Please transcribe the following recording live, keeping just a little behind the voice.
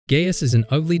Gaius is an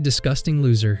ugly, disgusting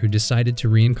loser who decided to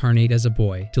reincarnate as a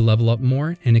boy to level up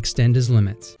more and extend his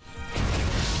limits.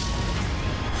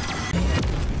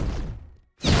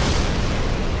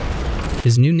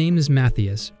 His new name is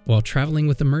Matthias. While traveling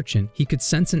with a merchant, he could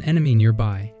sense an enemy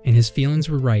nearby, and his feelings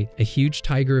were right. A huge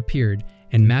tiger appeared,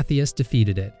 and Matthias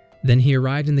defeated it. Then he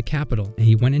arrived in the capital, and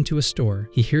he went into a store.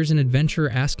 He hears an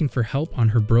adventurer asking for help on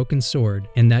her broken sword,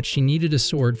 and that she needed a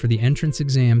sword for the entrance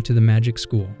exam to the magic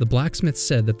school. The blacksmith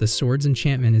said that the sword's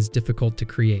enchantment is difficult to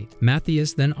create.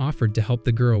 Matthias then offered to help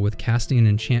the girl with casting an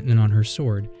enchantment on her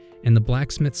sword, and the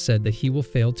blacksmith said that he will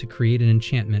fail to create an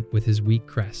enchantment with his weak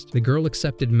crest. The girl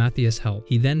accepted Matthias' help.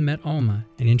 He then met Alma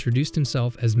and introduced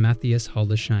himself as Matthias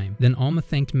Haldesheim. Then Alma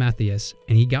thanked Matthias,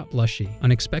 and he got blushy.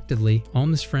 Unexpectedly,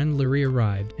 Alma's friend Luri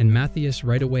arrived, and Matthias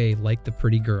right away liked the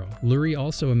pretty girl. Luri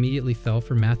also immediately fell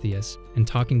for Matthias, and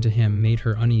talking to him made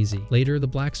her uneasy. Later, the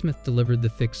blacksmith delivered the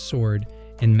fixed sword,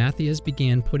 and Matthias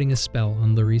began putting a spell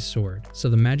on Luri's sword. So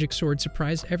the magic sword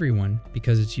surprised everyone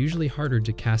because it's usually harder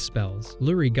to cast spells.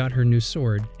 Luri got her new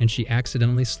sword, and she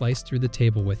accidentally sliced through the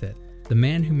table with it. The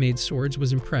man who made swords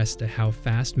was impressed at how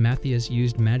fast Matthias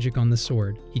used magic on the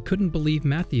sword. He couldn't believe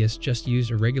Matthias just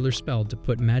used a regular spell to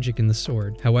put magic in the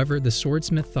sword. However, the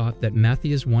swordsmith thought that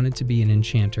Matthias wanted to be an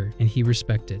enchanter, and he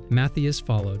respected. Matthias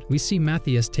followed. We see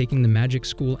Matthias taking the magic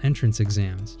school entrance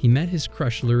exams. He met his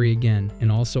crush Luri again, and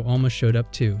also Alma showed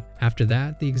up too. After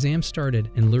that, the exam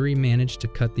started, and Luri managed to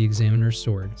cut the examiner's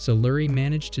sword. So Luri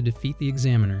managed to defeat the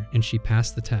examiner, and she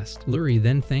passed the test. Luri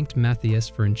then thanked Matthias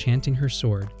for enchanting her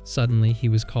sword. Suddenly, he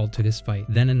was called to this fight.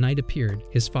 Then a knight appeared.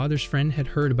 His father's friend had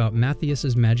heard about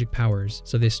Matthias's magic powers,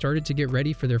 so they started to get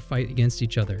ready for their fight against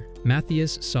each other.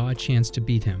 Matthias saw a chance to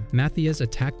beat him. Matthias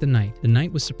attacked the knight. The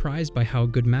knight was surprised by how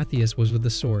good Matthias was with the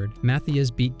sword. Matthias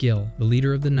beat Gil, the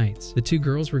leader of the knights. The two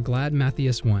girls were glad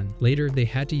Matthias won. Later, they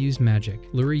had to use magic.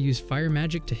 Luri used fire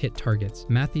magic to hit targets.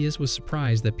 Matthias was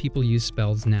surprised that people use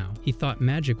spells now. He thought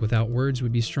magic without words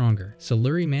would be stronger. So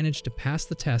Luri managed to pass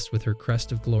the test with her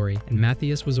crest of glory, and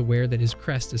Matthias was aware that his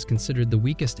crest is considered the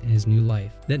weakest in his new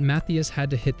life. Then Matthias had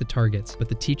to hit the targets, but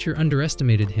the teacher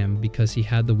underestimated him because he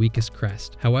had the weakest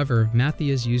crest. However,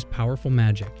 Matthias used powerful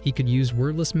magic. He could use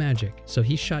wordless magic, so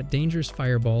he shot dangerous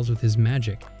fireballs with his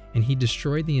magic, and he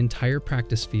destroyed the entire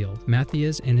practice field.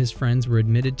 Matthias and his friends were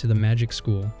admitted to the magic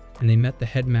school, and they met the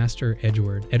headmaster,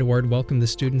 Edward. Edward welcomed the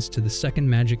students to the second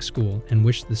magic school and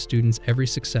wished the students every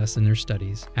success in their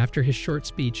studies. After his short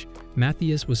speech,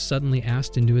 Matthias was suddenly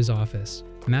asked into his office.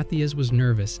 Matthias was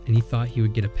nervous, and he thought he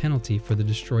would get a penalty for the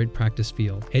destroyed practice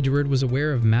field. Edward was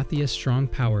aware of Matthias' strong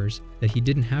powers, that he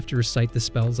didn't have to recite the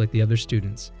spells like the other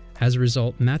students. As a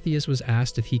result, Matthias was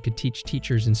asked if he could teach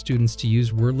teachers and students to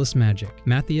use wordless magic.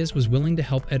 Matthias was willing to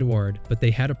help Edouard, but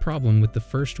they had a problem with the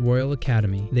First Royal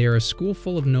Academy. They are a school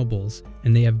full of nobles,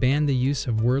 and they have banned the use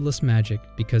of wordless magic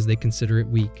because they consider it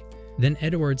weak. Then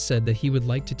Edouard said that he would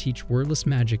like to teach wordless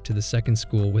magic to the second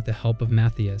school with the help of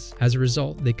Matthias. As a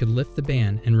result, they could lift the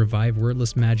ban and revive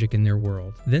wordless magic in their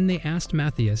world. Then they asked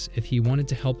Matthias if he wanted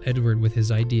to help Edward with his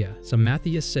idea. So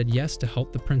Matthias said yes to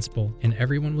help the principal, and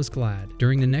everyone was glad.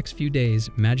 During the next few days,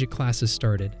 magic classes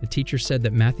started. The teacher said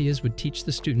that Matthias would teach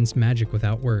the students magic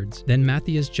without words. Then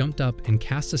Matthias jumped up and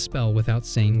cast a spell without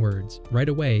saying words. Right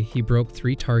away, he broke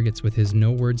 3 targets with his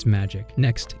no words magic.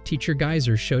 Next, Teacher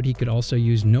Geyser showed he could also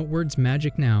use no words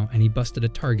magic now, and he busted a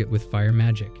target with fire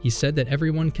magic. He said that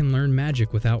everyone can learn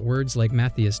magic without words like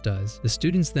Matthias does. The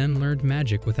students then learned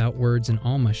magic without words, and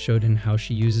Alma showed him how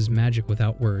she uses magic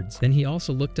without words. Then he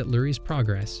also looked at Luri's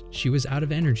progress. She was out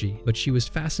of energy, but she was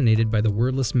fascinated by the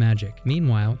wordless magic.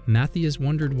 Meanwhile, Matthias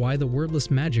wondered why the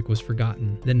wordless magic was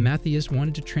forgotten. Then Matthias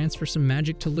wanted to transfer some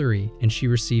magic to Luri, and she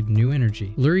received new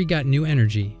energy. Luri got new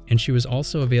energy, and she was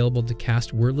also available to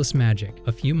cast wordless magic.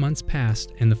 A few months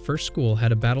passed, and the first school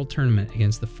had a battle tournament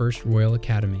against the First Royal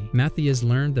Academy. Matthias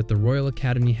learned that the Royal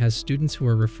Academy has students who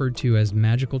are referred to as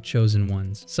magical chosen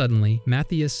ones. Suddenly,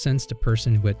 Matthias sensed a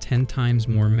person who had 10 times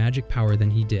more magic power than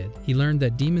he did. He learned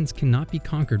that demons cannot be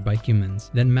conquered by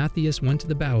humans. Then Matthias went to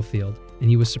the battlefield, and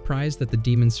he was surprised that the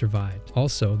demons survived.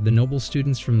 Also, the noble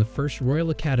students from the First Royal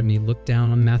Academy looked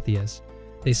down on Matthias.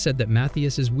 They said that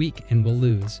Matthias is weak and will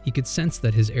lose. He could sense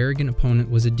that his arrogant opponent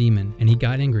was a demon, and he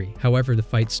got angry. However, the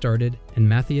fight started, and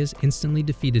Matthias instantly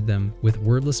defeated them with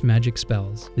wordless magic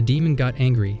spells. The demon got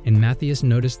angry, and Matthias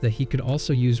noticed that he could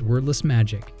also use wordless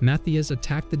magic. Matthias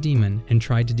attacked the demon and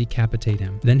tried to decapitate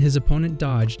him. Then his opponent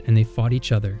dodged, and they fought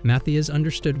each other. Matthias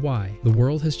understood why. The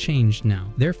world has changed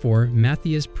now. Therefore,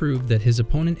 Matthias proved that his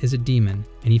opponent is a demon,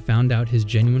 and he found out his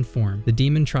genuine form. The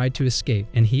demon tried to escape,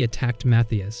 and he attacked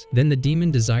Matthias. Then the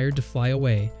demon desired to fly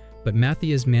away, but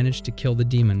Matthias managed to kill the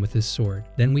demon with his sword.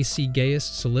 Then we see Gaius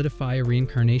solidify a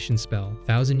reincarnation spell.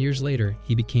 1,000 years later,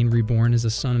 he became reborn as a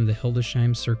son of the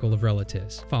Hildesheim circle of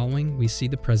relatives. Following, we see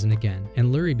the present again,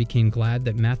 and Luri became glad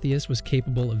that Matthias was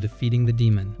capable of defeating the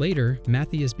demon. Later,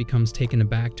 Matthias becomes taken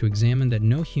aback to examine that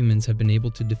no humans have been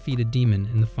able to defeat a demon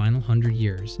in the final 100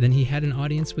 years. Then he had an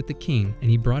audience with the king, and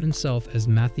he brought himself as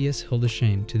Matthias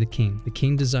Hildesheim to the king. The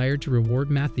king desired to reward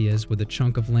Matthias with a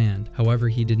chunk of land. However,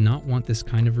 he did not want this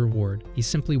kind of reward. He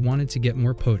simply wanted to get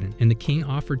more potent, and the king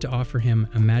offered to offer him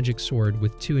a magic sword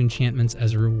with 2 enchantments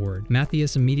as a reward.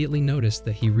 Matthias immediately noticed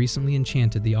that he recently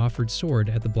enchanted the offered sword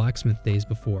at the blacksmith days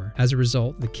before. As a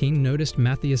result, the king noticed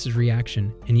Matthias's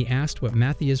reaction, and he asked what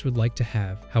Matthias would like to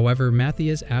have. However,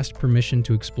 Matthias asked permission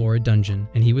to explore a dungeon,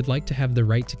 and he would like to have the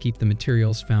right to keep the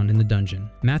materials found in the dungeon.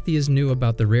 Matthias knew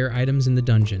about the rare items in the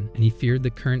dungeon, and he feared the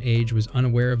current age was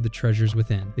unaware of the treasures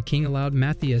within. The king allowed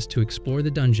Matthias to explore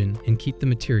the dungeon and keep the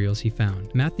materials he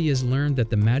found. Matthias learned that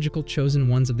the magical chosen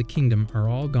ones of the kingdom are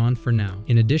all gone for now.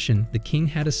 In addition, the king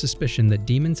had a suspicion that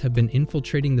demons have been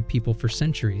infiltrating the people for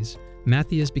centuries.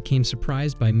 Matthias became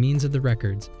surprised by means of the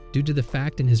records, due to the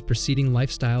fact in his preceding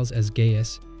lifestyles as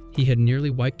Gaius, he had nearly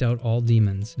wiped out all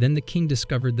demons. Then the king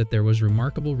discovered that there was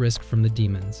remarkable risk from the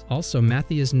demons. Also,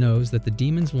 Matthias knows that the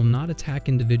demons will not attack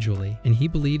individually, and he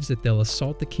believes that they'll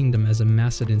assault the kingdom as a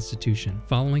massive institution.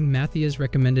 Following, Matthias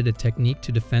recommended a technique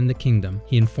to defend the kingdom.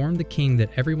 He informed the king that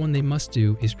everyone they must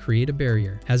do is create a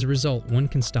barrier. As a result, one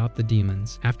can stop the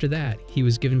demons. After that, he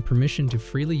was given permission to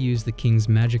freely use the king's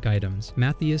magic items.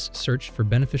 Matthias searched for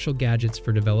beneficial gadgets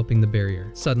for developing the barrier.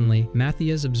 Suddenly,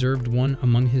 Matthias observed one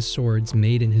among his swords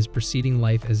made in his preceding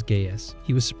life as Gaius.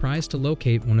 He was surprised to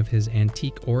locate one of his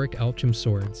antique auric alchemy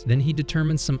swords. Then he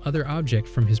determined some other object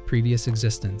from his previous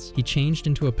existence. He changed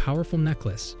into a powerful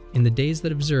necklace. In the days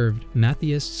that observed,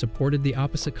 Matthias supported the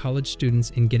opposite college students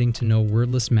in getting to know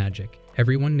wordless magic.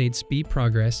 Everyone made speed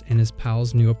progress, and his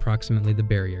pals knew approximately the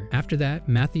barrier. After that,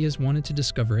 Matthias wanted to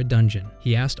discover a dungeon.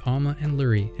 He asked Alma and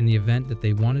Luri in the event that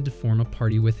they wanted to form a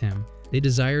party with him. They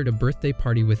desired a birthday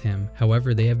party with him.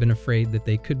 However, they have been afraid that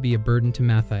they could be a burden to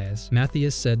Matthias.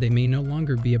 Matthias said they may no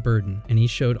longer be a burden, and he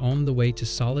showed Alma the way to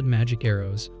solid magic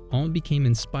arrows. Alma became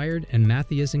inspired, and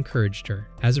Matthias encouraged her.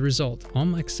 As a result,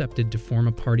 Alma accepted to form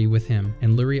a party with him,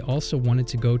 and Luri also wanted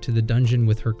to go to the dungeon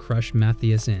with her crush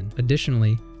Matthias in.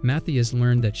 Additionally, Matthias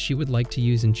learned that she would like to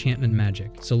use enchantment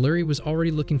magic, so Luri was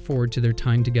already looking forward to their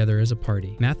time together as a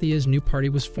party. Matthias' new party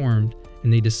was formed,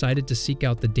 and they decided to seek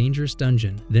out the dangerous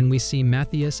dungeon. Then we see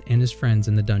Matthias and his friends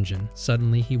in the dungeon.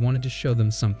 Suddenly, he wanted to show them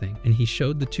something, and he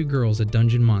showed the 2 girls a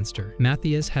dungeon monster.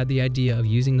 Matthias had the idea of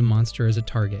using the monster as a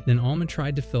target. Then Alma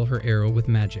tried to fill her arrow with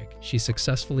magic. She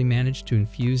successfully managed to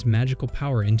infuse magical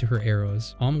power into her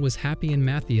arrows. Alma was happy, and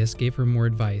Matthias gave her more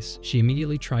advice. She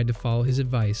immediately tried to follow his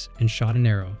advice and shot an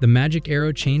arrow. The magic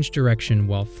arrow changed direction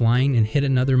while flying and hit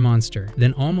another monster.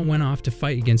 Then Alma went off to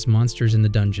fight against monsters in the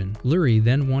dungeon. Luri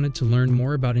then wanted to learn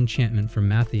more about enchantment from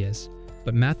Matthias,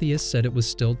 but Matthias said it was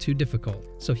still too difficult,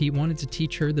 so he wanted to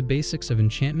teach her the basics of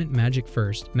enchantment magic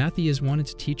first. Matthias wanted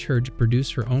to teach her to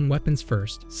produce her own weapons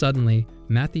first. Suddenly,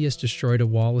 Matthias destroyed a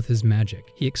wall with his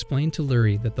magic. He explained to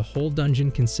Luri that the whole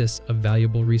dungeon consists of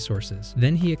valuable resources.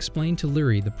 Then he explained to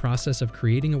Luri the process of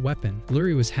creating a weapon.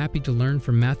 Luri was happy to learn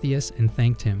from Matthias and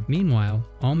thanked him. Meanwhile,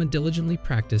 Alma diligently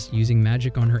practiced using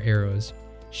magic on her arrows.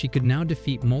 She could now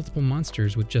defeat multiple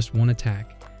monsters with just one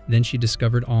attack. Then she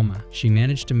discovered Alma. She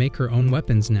managed to make her own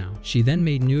weapons now. She then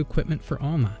made new equipment for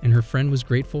Alma, and her friend was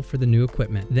grateful for the new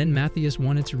equipment. Then Matthias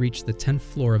wanted to reach the 10th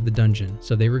floor of the dungeon,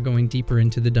 so they were going deeper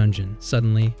into the dungeon.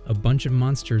 Suddenly, a bunch of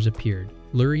monsters appeared.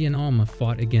 Luri and Alma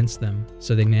fought against them,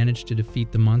 so they managed to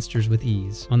defeat the monsters with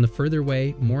ease. On the further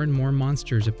way, more and more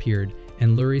monsters appeared,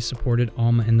 and Luri supported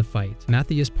Alma in the fight.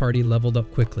 Matthias' party leveled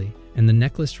up quickly, and the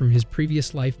necklace from his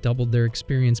previous life doubled their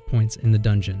experience points in the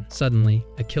dungeon. Suddenly,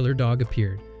 a killer dog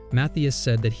appeared. Matthias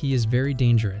said that he is very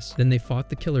dangerous. Then they fought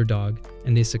the killer dog,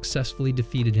 and they successfully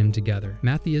defeated him together.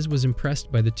 Matthias was impressed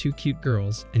by the 2 cute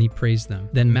girls, and he praised them.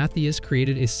 Then Matthias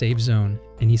created a safe zone,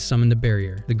 and he summoned a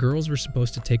barrier. The girls were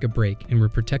supposed to take a break and were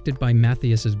protected by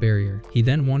Matthias's barrier. He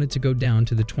then wanted to go down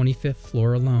to the 25th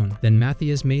floor alone. Then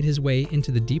Matthias made his way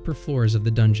into the deeper floors of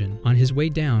the dungeon. On his way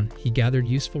down, he gathered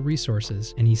useful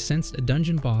resources, and he sensed a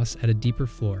dungeon boss at a deeper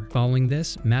floor. Following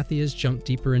this, Matthias jumped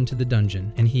deeper into the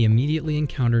dungeon, and he immediately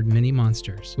encountered many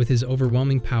monsters. With his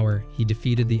overwhelming power, he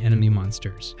defeated the enemy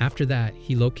monsters. After that,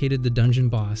 he located the dungeon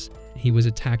boss. He was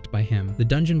attacked by him. The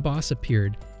dungeon boss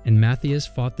appeared, and Matthias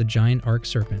fought the giant arc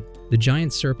serpent. The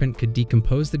giant serpent could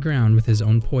decompose the ground with his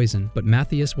own poison, but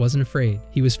Matthias wasn't afraid.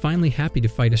 He was finally happy to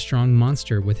fight a strong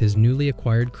monster with his newly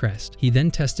acquired crest. He then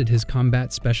tested his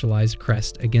combat specialized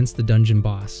crest against the dungeon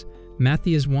boss.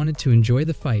 Matthias wanted to enjoy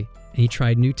the fight, and he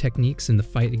tried new techniques in the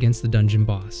fight against the dungeon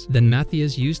boss. Then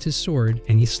Matthias used his sword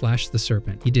and he slashed the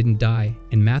serpent. He didn't die,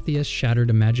 and Matthias shattered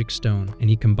a magic stone and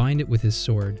he combined it with his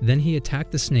sword. Then he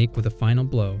attacked the snake with a final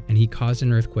blow and he caused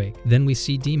an earthquake. Then we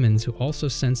see demons who also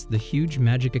sensed the huge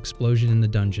magic explosion in the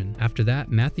dungeon. After that,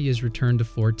 Matthias returned to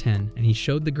floor 10 and he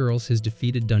showed the girls his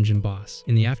defeated dungeon boss.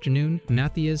 In the afternoon,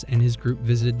 Matthias and his group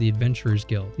visited the Adventurers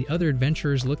Guild. The other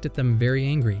adventurers looked at them very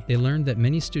angry. They learned that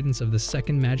many students of the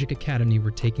Second Magic Academy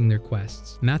were taking their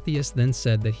quests. Matthias then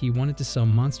said that he wanted to sell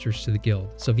monsters to the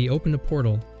guild, so he opened a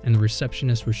portal, and the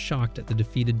receptionist was shocked at the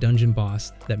defeated dungeon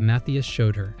boss that Matthias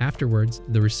showed her. Afterwards,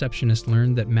 the receptionist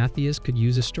learned that Matthias could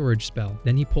use a storage spell.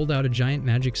 Then he pulled out a giant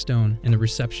magic stone, and the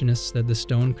receptionist said the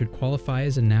stone could qualify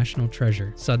as a national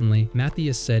treasure. Suddenly,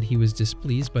 Matthias said he was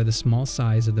displeased by the small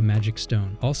size of the magic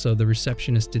stone. Also, the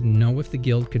receptionist didn't know if the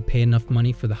guild could pay enough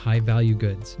money for the high-value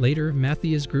goods. Later,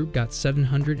 Matthias' group got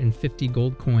 750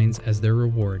 gold coins as their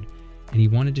reward, and he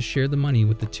wanted to share the money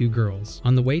with the two girls.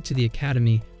 On the way to the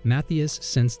academy, Matthias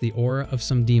sensed the aura of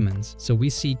some demons, so we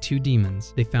see two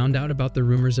demons. They found out about the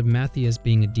rumors of Matthias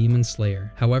being a demon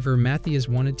slayer. However, Matthias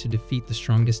wanted to defeat the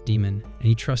strongest demon, and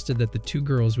he trusted that the two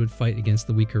girls would fight against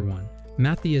the weaker one.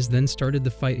 Matthias then started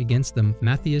the fight against them.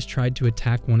 Matthias tried to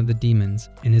attack one of the demons,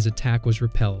 and his attack was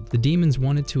repelled. The demons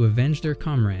wanted to avenge their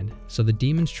comrade, so the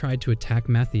demons tried to attack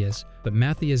Matthias, but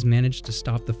Matthias managed to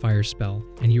stop the fire spell,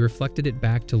 and he reflected it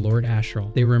back to Lord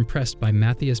Astral. They were impressed by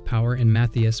Matthias' power, and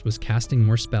Matthias was casting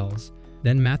more spells.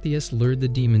 Then Matthias lured the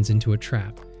demons into a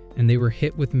trap, and they were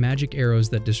hit with magic arrows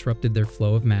that disrupted their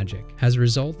flow of magic. As a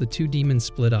result, the two demons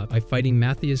split up. By fighting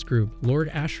Matthias' group, Lord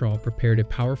Astral prepared a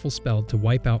powerful spell to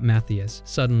wipe out Matthias.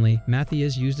 Suddenly,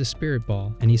 Matthias used a spirit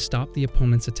ball, and he stopped the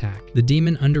opponent's attack. The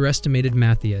demon underestimated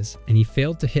Matthias, and he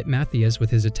failed to hit Matthias with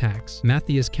his attacks.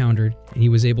 Matthias countered, and he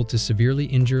was able to severely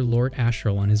injure Lord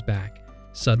Astral on his back.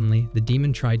 Suddenly, the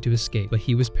demon tried to escape, but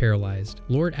he was paralyzed.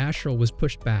 Lord Astral was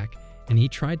pushed back, and he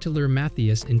tried to lure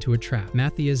Matthias into a trap.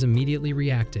 Matthias immediately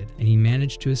reacted, and he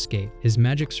managed to escape. His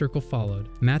magic circle followed.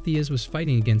 Matthias was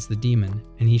fighting against the demon,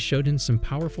 and he showed him some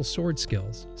powerful sword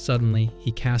skills. Suddenly,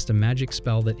 he cast a magic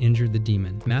spell that injured the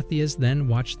demon. Matthias then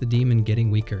watched the demon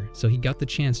getting weaker, so he got the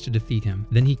chance to defeat him.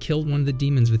 Then he killed one of the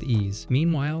demons with ease.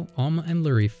 Meanwhile, Alma and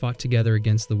Luri fought together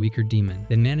against the weaker demon.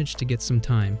 They managed to get some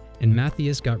time, and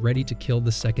Matthias got ready to kill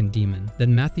the second demon.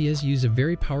 Then Matthias used a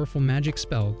very powerful magic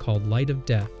spell called Light of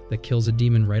Death that kills a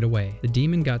demon right away. The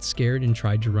demon got scared and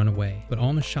tried to run away, but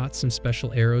Alma shot some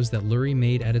special arrows that Luri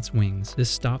made at its wings. This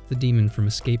stopped the demon from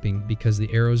escaping because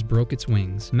the arrows broke its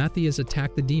wings. Matthias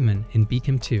attacked the demon and beat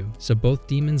him too, so both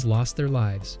demons lost their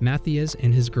lives. Matthias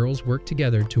and his girls worked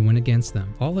together to win against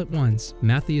them. All at once,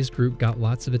 Matthias' group got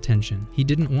lots of attention. He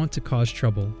didn't want to cause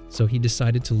trouble, so he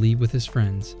decided to leave with his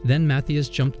friends. Then Matthias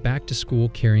jumped back to school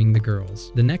carrying the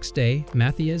girls. The next day,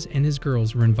 Matthias and his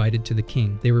girls were invited to the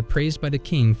king. They were praised by the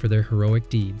king for their heroic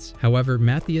deeds. However,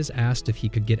 Matthias asked if he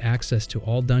could get access to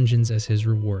all dungeons as his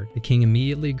reward. The king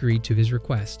immediately agreed to his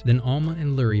request. Then Alma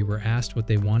and Luri were asked what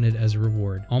they wanted as a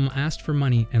reward. Alma asked for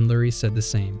money and Luri said the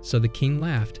same. So the king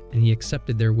laughed and he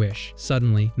accepted their wish.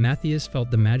 Suddenly, Matthias felt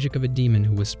the magic of a demon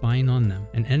who was spying on them.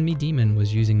 An enemy demon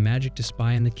was using magic to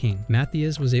spy on the king.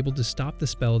 Matthias was able to stop the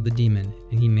spell of the demon,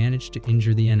 and he managed to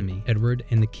injure the enemy. Edward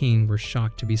and the king were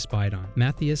shocked to be spied on.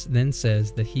 Matthias then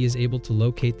says that he is able to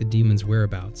locate the demon's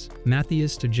whereabouts.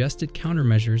 Matthias suggested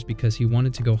countermeasures because he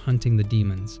wanted to go hunting the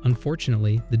demons.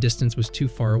 Unfortunately, the distance was too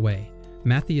far away.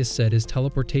 Matthias said his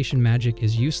teleportation magic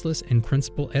is useless, and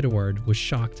Principal Edward was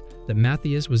shocked that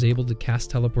Matthias was able to cast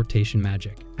teleportation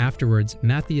magic. Afterwards,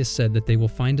 Matthias said that they will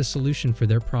find a solution for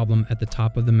their problem at the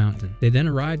top of the mountain. They then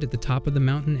arrived at the top of the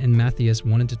mountain and Matthias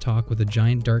wanted to talk with a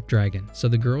giant dark dragon, so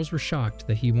the girls were shocked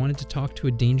that he wanted to talk to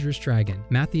a dangerous dragon.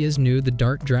 Matthias knew the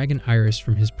dark dragon Iris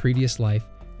from his previous life,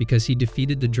 because he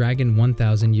defeated the dragon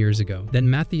 1,000 years ago. Then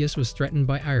Matthias was threatened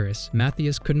by Iris.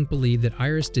 Matthias couldn't believe that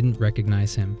Iris didn't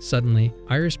recognize him. Suddenly,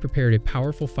 Iris prepared a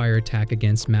powerful fire attack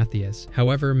against Matthias.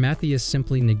 However, Matthias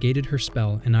simply negated her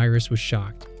spell and Iris was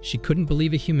shocked. She couldn't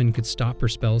believe a human could stop her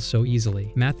spells so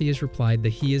easily. Matthias replied that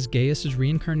he is Gaius's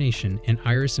reincarnation, and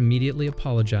Iris immediately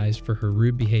apologized for her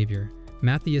rude behavior.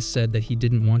 Matthias said that he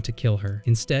didn't want to kill her.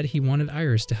 Instead, he wanted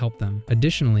Iris to help them.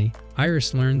 Additionally,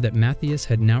 Iris learned that Matthias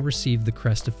had now received the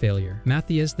crest of failure.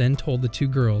 Matthias then told the two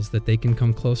girls that they can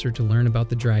come closer to learn about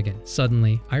the dragon.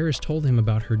 Suddenly, Iris told him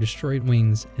about her destroyed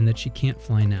wings and that she can't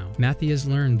fly now. Matthias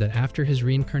learned that after his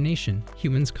reincarnation,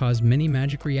 humans caused many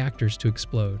magic reactors to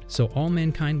explode, so all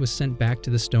mankind was sent back to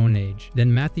the Stone Age.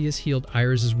 Then Matthias healed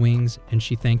Iris's wings and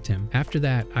she thanked him. After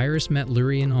that, Iris met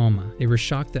Luri and Alma. They were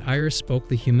shocked that Iris spoke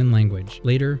the human language. mage.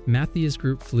 Later, Matthias'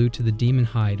 group flew to the demon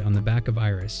hide on the back of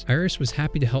Iris. Iris was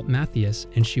happy to help Matthias,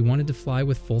 and she wanted to fly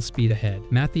with full speed ahead.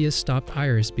 Matthias stopped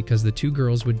Iris because the two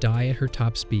girls would die at her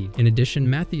top speed. In addition,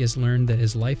 Matthias learned that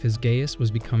his life as Gaius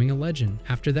was becoming a legend.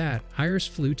 After that, Iris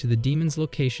flew to the demon's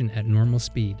location at normal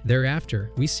speed.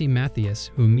 Thereafter, we see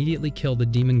Matthias, who immediately killed the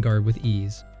demon guard with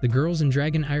ease. The girls and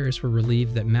Dragon Iris were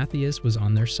relieved that Matthias was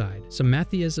on their side. So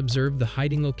Matthias observed the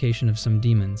hiding location of some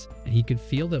demons, and he could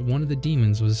feel that one of the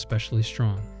demons was especially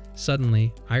strong.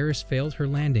 Suddenly, Iris failed her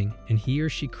landing, and he or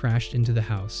she crashed into the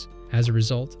house. As a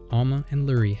result, Alma and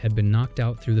Luri had been knocked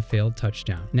out through the failed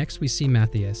touchdown. Next we see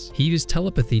Matthias. He used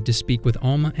telepathy to speak with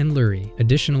Alma and Luri.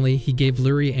 Additionally, he gave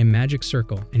Luri a magic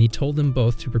circle, and he told them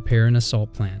both to prepare an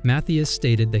assault plan. Matthias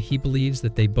stated that he believes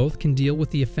that they both can deal with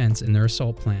the offense in their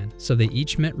assault plan, so they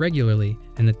each met regularly,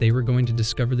 and that they were going to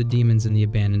discover the demons in the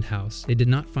abandoned house. They did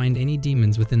not find any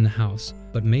demons within the house,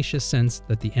 but Meisha sensed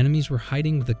that the enemies were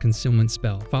hiding with a concealment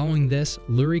spell. Following this,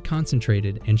 Luri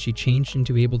concentrated, and she changed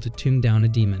into able to tune down a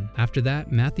demon. After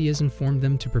that, Matthias informed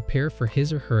them to prepare for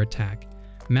his or her attack.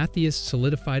 Matthias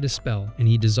solidified a spell, and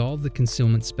he dissolved the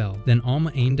concealment spell. Then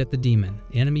Alma aimed at the demon.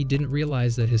 The enemy didn't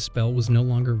realize that his spell was no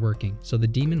longer working, so the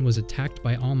demon was attacked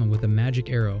by Alma with a magic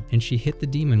arrow, and she hit the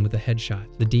demon with a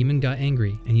headshot. The demon got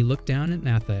angry, and he looked down at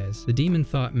Matthias. The demon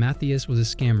thought Matthias was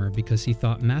a scammer because he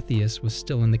thought Matthias was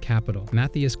still in the capital.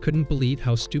 Matthias couldn't believe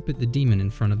how stupid the demon in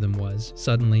front of them was.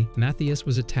 Suddenly, Matthias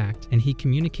was attacked, and he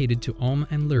communicated to Alma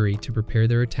and Luri to prepare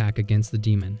their attack against the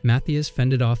demon. Matthias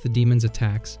fended off the demon's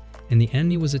attacks, and the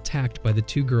enemy was attacked by the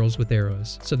two girls with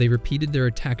arrows. So they repeated their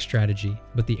attack strategy,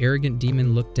 but the arrogant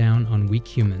demon looked down on weak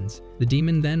humans. The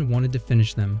demon then wanted to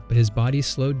finish them, but his body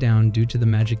slowed down due to the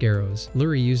magic arrows.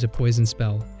 Luri used a poison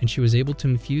spell, and she was able to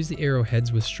infuse the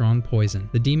arrowheads with strong poison.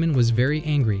 The demon was very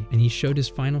angry, and he showed his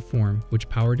final form, which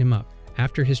powered him up.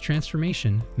 After his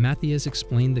transformation, Matthias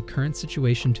explained the current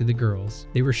situation to the girls.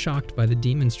 They were shocked by the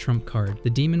demon's trump card. The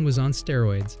demon was on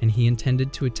steroids, and he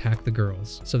intended to attack the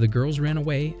girls. So the girls ran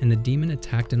away, and the demon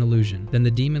attacked an illusion. Then the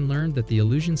demon learned that the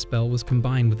illusion spell was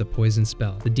combined with a poison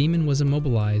spell. The demon was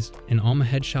immobilized, and Alma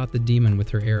headshot the demon with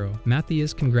her arrow.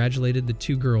 Matthias congratulated the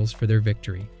two girls for their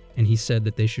victory, and he said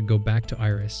that they should go back to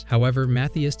Iris. However,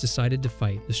 Matthias decided to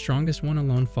fight. The strongest one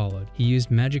alone followed. He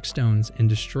used magic stones and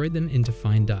destroyed them into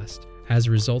fine dust. As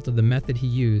a result of the method he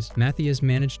used, Matthias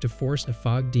managed to force a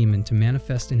fog demon to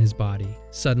manifest in his body.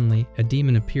 Suddenly, a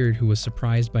demon appeared who was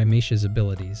surprised by Meisha's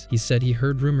abilities. He said he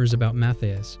heard rumors about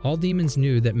Matthias. All demons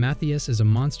knew that Matthias is a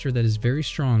monster that is very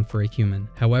strong for a human.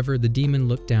 However, the demon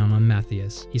looked down on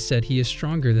Matthias. He said he is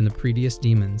stronger than the previous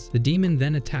demons. The demon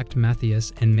then attacked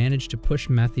Matthias and managed to push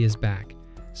Matthias back.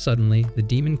 Suddenly, the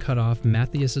demon cut off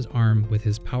Matthias's arm with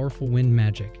his powerful wind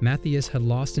magic. Matthias had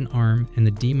lost an arm, and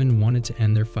the demon wanted to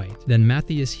end their fight. Then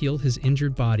Matthias healed his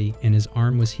injured body, and his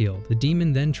arm was healed. The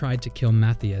demon then tried to kill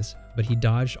Matthias, but he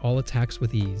dodged all attacks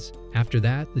with ease. After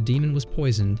that, the demon was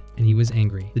poisoned, and he was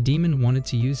angry. The demon wanted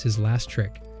to use his last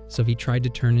trick, so he tried to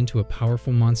turn into a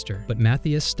powerful monster, but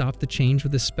Matthias stopped the change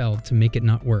with a spell to make it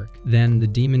not work. Then the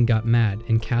demon got mad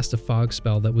and cast a fog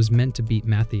spell that was meant to beat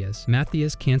Matthias.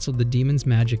 Matthias canceled the demon's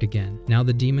magic again. Now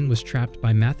the demon was trapped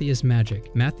by Matthias'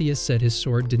 magic. Matthias said his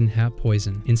sword didn't have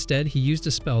poison. Instead, he used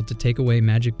a spell to take away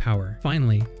magic power.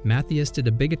 Finally, Matthias did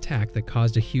a big attack that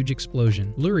caused a huge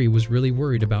explosion. Luri was really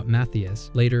worried about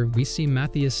Matthias. Later, we see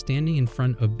Matthias standing in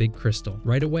front of Big Crystal.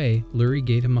 Right away, Luri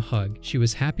gave him a hug. She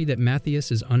was happy that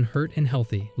Matthias is unhurt and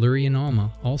healthy. Luri and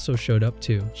Alma also showed up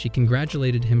too. She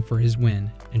congratulated him for his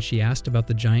win, and she asked about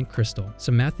the giant crystal.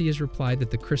 So Matthias replied that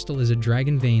the crystal is a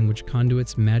dragon vein which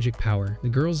conduits magic power. The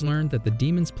girls learned that the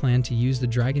demons plan to use the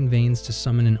dragon veins to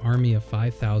summon an army of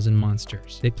 5,000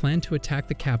 monsters. They plan to attack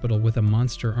the capital with a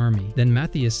monster army. Then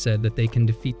Matthias said that they can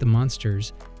defeat the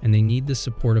monsters, and they need the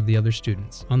support of the other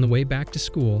students. On the way back to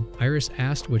school, Iris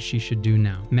asked what she should do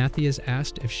now. Matthias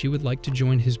asked if she would like to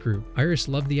join his group. Iris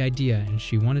loved the idea, and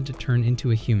she wanted to turn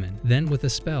into a human. Then with a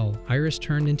spell, Iris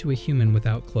turned into a human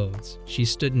without clothes. She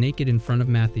stood naked in front of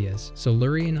Matthias, so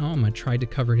Luri and Alma tried to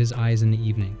cover his eyes in the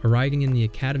evening. Arriving in the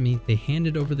academy, they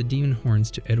handed over the demon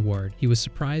horns to Edward. He was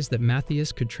surprised that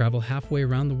Matthias could travel halfway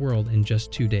around the world in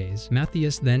just 2 days.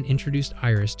 Matthias then introduced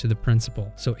Iris to the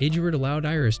principal, so Edward allowed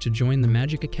Iris to join the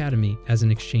Magic Academy as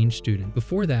an exchange student.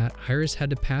 Before that, Iris had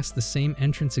to pass the same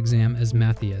entrance exam as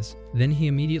Matthias. Then he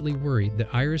immediately worried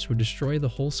that Iris would destroy the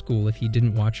whole school if he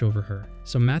didn't watch over her.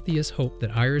 So Matthias hoped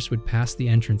that Iris would pass the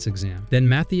entrance exam. Then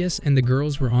Matthias and the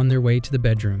girls were on their way to the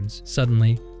bedrooms.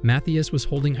 Suddenly, Matthias was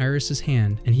holding Iris's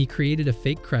hand, and he created a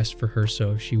fake crest for her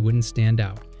so she wouldn't stand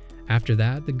out. After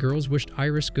that, the girls wished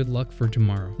Iris good luck for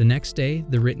tomorrow. The next day,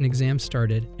 the written exam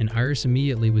started, and Iris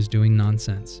immediately was doing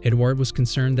nonsense. Edward was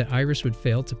concerned that Iris would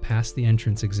fail to pass the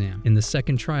entrance exam. In the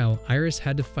second trial, Iris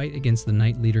had to fight against the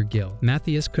knight leader Gil.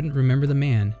 Matthias couldn't remember the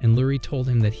man, and Lurie told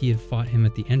him that he had fought him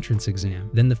at the entrance exam.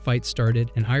 Then the fight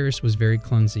started, and Iris was very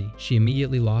clumsy. She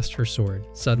immediately lost her sword.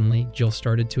 Suddenly, Gil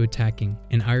started to attacking,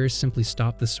 and Iris simply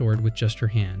stopped the sword with just her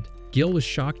hand. Gil was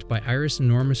shocked by Iris'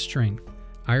 enormous strength.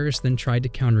 Iris then tried to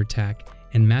counterattack,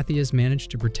 and Matthias managed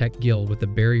to protect Gil with a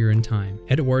barrier in time.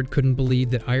 Edward couldn't believe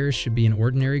that Iris should be an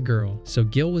ordinary girl, so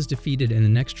Gil was defeated and the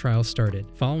next trial started.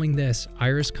 Following this,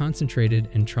 Iris concentrated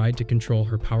and tried to control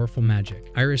her powerful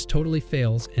magic. Iris totally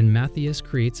fails, and Matthias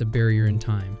creates a barrier in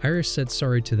time. Iris said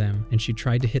sorry to them, and she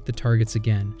tried to hit the targets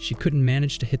again. She couldn't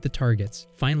manage to hit the targets.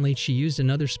 Finally, she used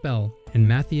another spell, and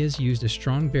Matthias used a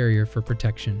strong barrier for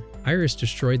protection. Iris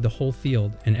destroyed the whole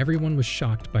field, and everyone was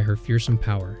shocked by her fearsome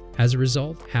power. As a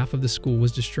result, half of the school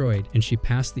was destroyed, and she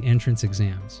passed the entrance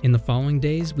exams. In the following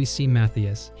days, we see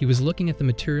Matthias. He was looking at the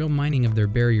material mining of their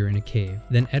barrier in a cave.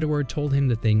 Then Edward told him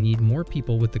that they need more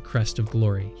people with the Crest of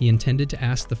Glory. He intended to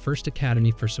ask the First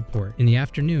Academy for support. In the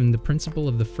afternoon, the principal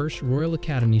of the First Royal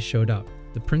Academy showed up.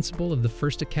 The principal of the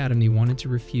First Academy wanted to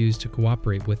refuse to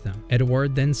cooperate with them.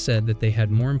 Edward then said that they had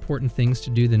more important things to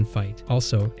do than fight.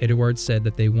 Also, Edward said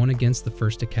that they won against the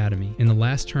First Academy. In the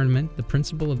last tournament, the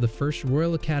principal of the First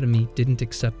Royal Academy didn't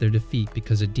accept their defeat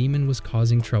because a demon was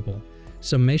causing trouble.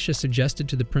 So Mesha suggested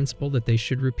to the principal that they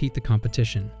should repeat the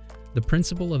competition. The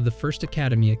principal of the First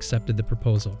Academy accepted the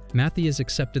proposal. Matthias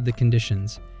accepted the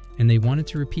conditions, and they wanted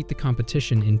to repeat the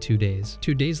competition in 2 days.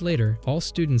 2 days later, all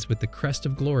students with the Crest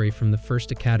of Glory from the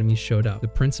First Academy showed up. The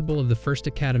principal of the First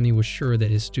Academy was sure that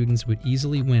his students would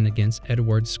easily win against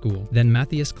Edward's school. Then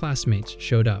Matthias' classmates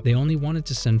showed up. They only wanted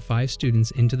to send 5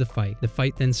 students into the fight. The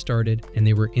fight then started, and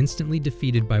they were instantly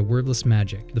defeated by wordless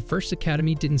magic. The First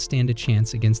Academy didn't stand a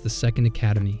chance against the Second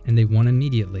Academy, and they won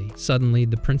immediately. Suddenly,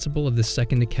 the principal of the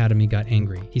Second Academy got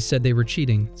angry. He said they were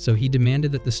cheating, so he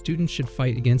demanded that the students should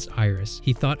fight against Iris.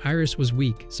 He thought Iris was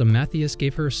weak, so Matthias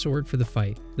gave her a sword for the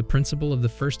fight. The principal of the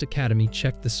First Academy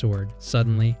checked the sword.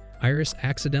 Suddenly, Iris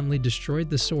accidentally destroyed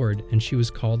the sword, and she was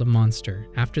called a monster.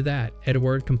 After that,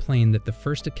 Edward complained that the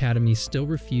First Academy still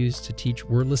refused to teach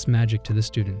wordless magic to the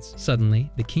students.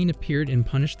 Suddenly, the king appeared and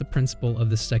punished the principal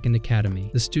of the Second Academy.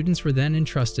 The students were then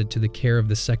entrusted to the care of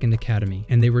the Second Academy,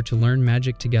 and they were to learn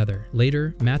magic together.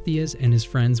 Later, Matthias and his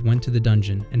friends went to the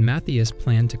dungeon, and Matthias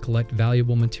planned to collect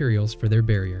valuable materials for their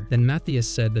barrier. Then Matthias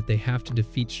said that they have to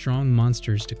defeat strong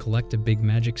monsters to collect a big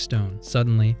magic stone.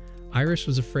 Suddenly, Iris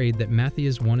was afraid that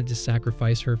Matthias wanted to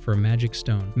sacrifice her for a magic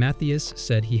stone. Matthias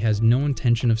said he has no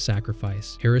intention of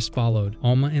sacrifice. Iris followed.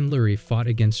 Alma and Lurie fought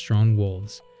against strong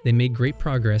wolves. They made great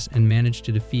progress and managed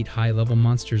to defeat high-level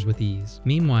monsters with ease.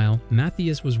 Meanwhile,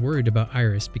 Matthias was worried about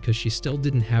Iris because she still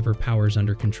didn't have her powers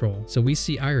under control. So we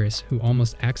see Iris, who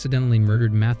almost accidentally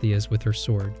murdered Matthias with her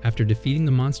sword. After defeating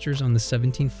the monsters on the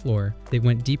 17th floor, they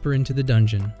went deeper into the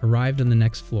dungeon, arrived on the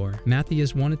next floor.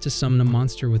 Matthias wanted to summon a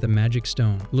monster with a magic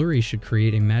stone. Lurie should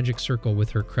create a magic circle with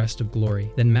her Crest of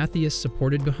Glory. Then Matthias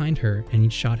supported behind her, and he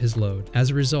shot his load. As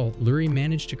a result, Lurie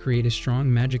managed to create a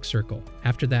strong magic circle.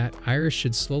 After that, Iris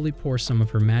should slowly pour some of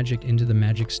her magic into the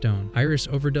magic stone. Iris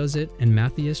overdoes it, and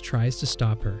Matthias tries to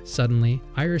stop her. Suddenly,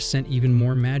 Iris sent even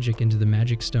more magic into the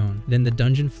magic stone. Then the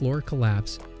dungeon floor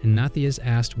collapsed, and Matthias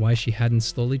asked why she hadn't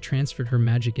slowly transferred her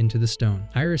magic into the stone.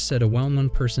 Iris said a well-known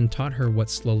person taught her what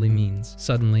slowly means.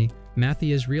 Suddenly,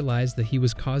 Matthias realized that he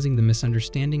was causing the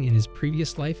misunderstanding in his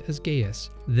previous life as Gaius.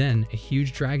 Then, a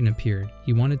huge dragon appeared.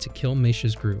 He wanted to kill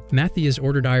Mesha's group. Matthias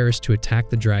ordered Iris to attack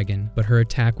the dragon, but her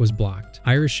attack was blocked.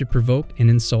 Iris should provoke and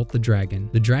insult the dragon.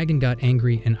 The dragon got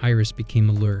angry, and Iris became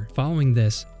a lure. Following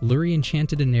this, Lurie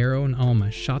enchanted an arrow, and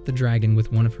Alma shot the dragon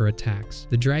with one of her attacks.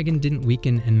 The dragon didn't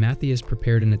weaken, and Matthias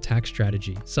prepared an attack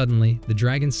strategy. Suddenly, the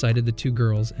dragon sighted the 2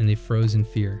 girls, and they froze in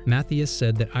fear. Matthias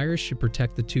said that Iris should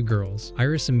protect the 2 girls.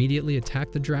 Iris immediately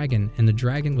attacked the dragon, and the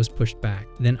dragon was pushed back.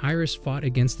 Then Iris fought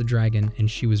against the dragon, and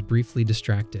she was briefly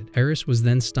distracted. Iris was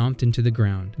then stomped into the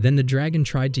ground. Then the dragon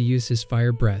tried to use his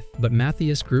fire breath, but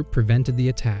Matthias' group prevented the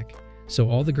attack. So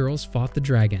all the girls fought the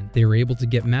dragon. They were able to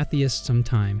get Matthias some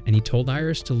time, and he told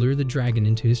Iris to lure the dragon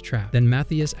into his trap. Then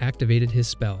Matthias activated his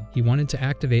spell. He wanted to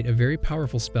activate a very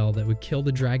powerful spell that would kill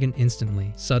the dragon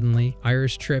instantly. Suddenly,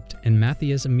 Iris tripped, and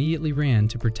Matthias immediately ran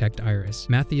to protect Iris.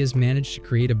 Matthias managed to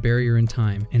create a barrier in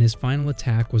time, and his final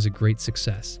attack was a great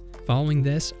success. Following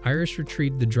this, Iris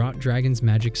retrieved the Drop Dragon's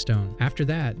magic stone. After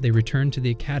that, they returned to the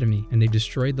academy, and they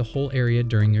destroyed the whole area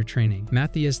during their training.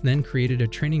 Matthias then created a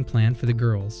training plan for the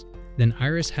girls. Then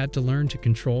Iris had to learn to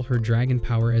control her dragon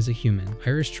power as a human.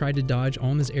 Iris tried to dodge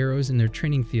Alma's arrows in their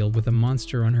training field with a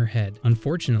monster on her head.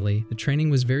 Unfortunately, the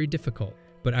training was very difficult,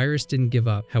 but Iris didn't give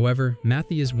up. However,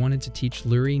 Matthias wanted to teach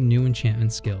Lurie new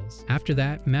enchantment skills. After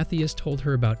that, Matthias told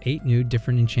her about 8 new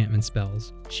different enchantment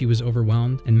spells. She was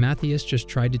overwhelmed, and Matthias just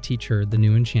tried to teach her the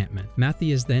new enchantment.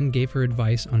 Matthias then gave her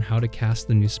advice on how to cast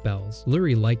the new spells.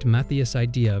 Lurie liked Matthias'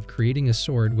 idea of creating a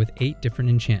sword with 8 different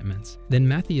enchantments. Then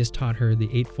Matthias taught her the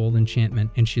 8-fold enchantment,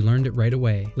 and she learned it right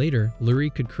away. Later,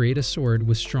 Lurie could create a sword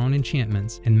with strong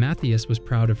enchantments, and Matthias was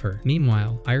proud of her.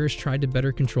 Meanwhile, Iris tried to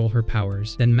better control her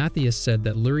powers. Then Matthias said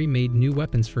that Lurie made new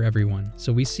weapons for everyone,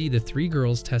 so we see the 3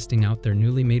 girls testing out their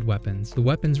newly made weapons. The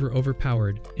weapons were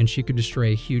overpowered, and she could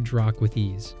destroy a huge rock with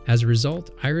ease. As a result,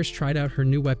 Iris tried out her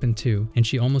new weapon too, and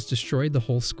she almost destroyed the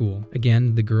whole school.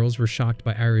 Again, the girls were shocked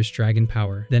by Iris' dragon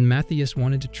power. Then Matthias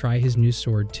wanted to try his new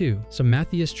sword too, so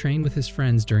Matthias trained with his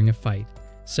friends during a fight.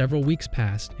 Several weeks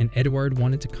passed, and Eduard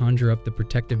wanted to conjure up the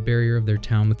protective barrier of their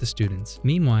town with the students.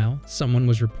 Meanwhile, someone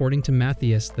was reporting to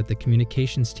Matthias that the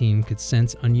communications team could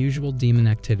sense unusual demon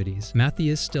activities.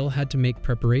 Matthias still had to make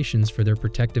preparations for their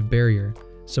protective barrier,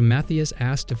 so Matthias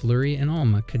asked if Lurie and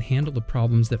Alma could handle the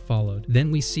problems that followed.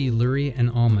 Then we see Lurie and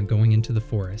Alma going into the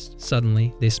forest.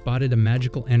 Suddenly, they spotted a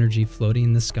magical energy floating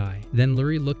in the sky. Then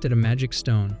Lurie looked at a magic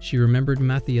stone. She remembered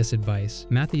Matthias' advice.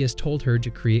 Matthias told her to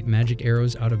create magic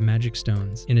arrows out of magic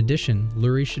stones. In addition,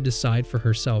 Lurie should decide for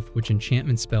herself which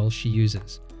enchantment spells she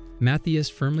uses. Matthias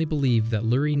firmly believed that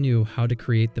Lurie knew how to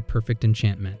create the perfect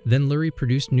enchantment. Then Lurie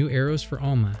produced new arrows for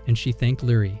Alma, and she thanked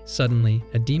Lurie. Suddenly,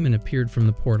 a demon appeared from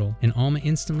the portal, and Alma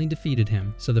instantly defeated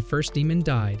him. So the first demon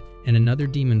died, and another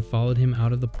demon followed him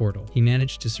out of the portal. He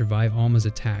managed to survive Alma's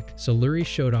attack, so Lurie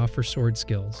showed off her sword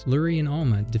skills. Lurie and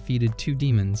Alma defeated 2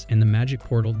 demons, and the magic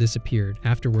portal disappeared.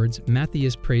 Afterwards,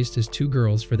 Matthias praised his 2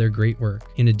 girls for their great work.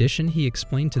 In addition, he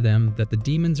explained to them that the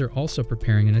demons are also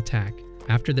preparing an attack.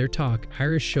 After their talk,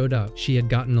 Iris showed up. She had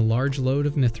gotten a large load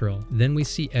of mithril. Then we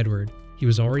see Edward. He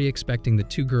was already expecting the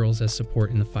 2 girls as support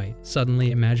in the fight.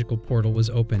 Suddenly, a magical portal was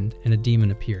opened and a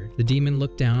demon appeared. The demon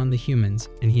looked down on the humans,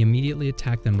 and he immediately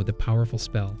attacked them with a powerful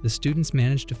spell. The students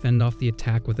managed to fend off the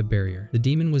attack with a barrier. The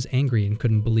demon was angry and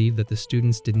couldn't believe that the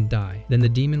students didn't die. Then the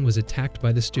demon was attacked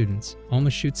by the students.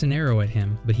 Alma shoots an arrow at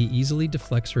him, but he easily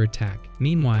deflects her attack.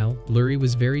 Meanwhile, Lurie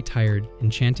was very tired,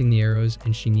 enchanting the arrows,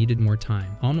 and she needed more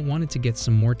time. Alma wanted to get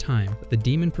some more time, but the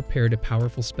demon prepared a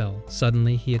powerful spell.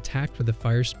 Suddenly, he attacked with a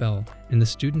fire spell, and the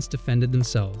students defended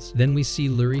themselves. Then we see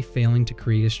Lurie failing to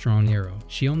create a strong arrow.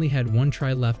 She only had 1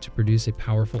 try left to produce a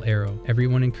powerful arrow.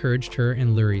 Everyone encouraged her,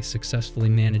 and Lurie successfully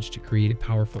managed to create a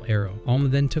powerful arrow. Alma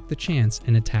then took the chance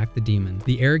and attacked the demon.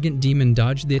 The arrogant demon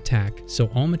dodged the attack,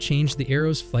 so Alma changed the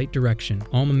arrow's flight direction.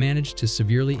 Alma managed to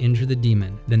severely injure the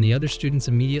demon. Then the other students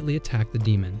immediately attacked the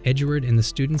demon. Edward and the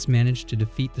students managed to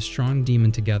defeat the strong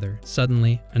demon together.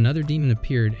 Suddenly, another demon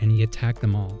appeared and he attacked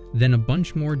them all. Then a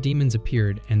bunch more demons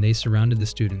appeared and they surrounded the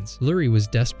students. Lurie was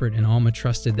desperate, and Alma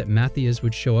trusted that Matthias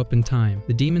would show up in time.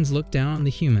 The demons looked down on the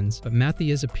humans, but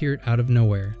Matthias appeared out of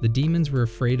nowhere. The demons were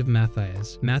afraid of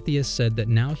Matthias. Matthias said that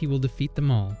now he will defeat them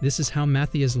all. This is how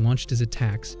Matthias launched his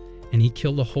attacks, and he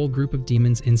killed a whole group of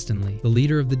demons instantly. The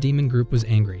leader of the demon group was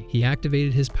angry. He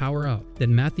activated his power up.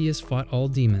 Then Matthias fought all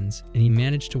demons, and he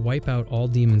managed to wipe out all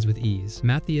demons with ease.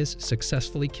 Matthias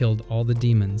successfully killed all the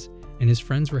demons, and his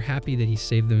friends were happy that he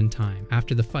saved them in time.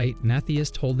 After the fight, Matthias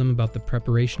told them about the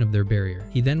preparation of their barrier.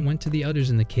 He then went to the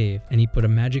others in the cave, and he put a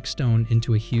magic stone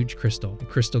into a huge crystal. The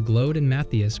crystal glowed, and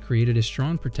Matthias created a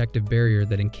strong protective barrier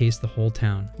that encased the whole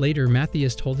town. Later,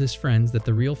 Matthias told his friends that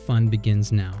the real fun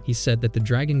begins now. He said that the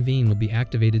dragon vein will be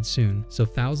activated soon, so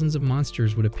thousands of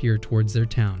monsters would appear towards their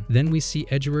town. Then we see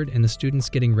Edward and the students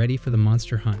getting ready for the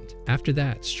monster hunt. After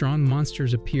that, strong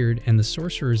monsters appeared, and the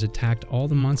sorcerers attacked all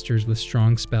the monsters with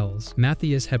strong spells.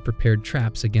 Matthias had prepared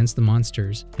traps against the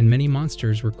monsters, and many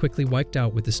monsters were quickly wiped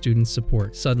out with the students'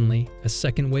 support. Suddenly, a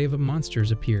second wave of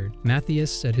monsters appeared.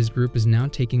 Matthias said his group is now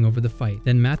taking over the fight.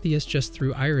 Then Matthias just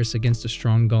threw Iris against a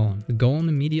strong golem. The golem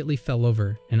immediately fell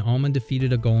over, and Alma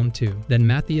defeated a golem too. Then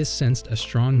Matthias sensed a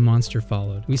strong monster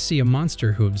followed. We see a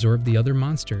monster who absorbed the other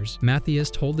monsters. Matthias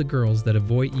told the girls that a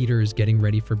Void Eater is getting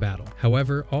ready for battle.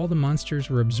 However, all the monsters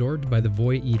were absorbed by the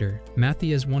Void Eater.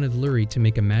 Matthias wanted Lurie to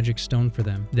make a magic stone for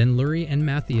them. Then Lurie and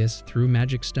Matthias threw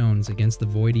magic stones against the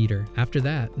Void Eater. After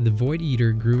that, the Void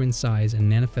Eater grew in size and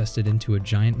manifested into a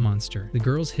giant monster. The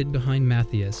girls hid behind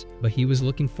Matthias, but he was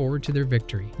looking forward to their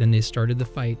victory. Then they started the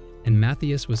fight, and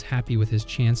Matthias was happy with his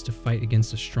chance to fight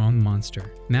against a strong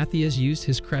monster. Matthias used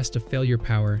his crest of failure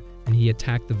power and he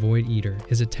attacked the Void Eater.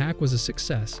 His attack was a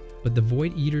success, but the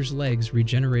Void Eater's legs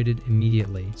regenerated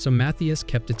immediately, so Matthias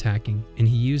kept attacking, and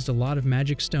he used a lot of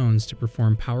magic stones to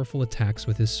perform powerful attacks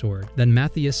with his sword. Then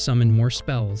Matthias summoned more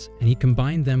spells, and he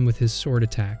combined them with his sword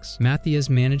attacks. Matthias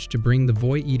managed to bring the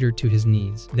Void Eater to his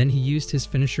knees. Then he used his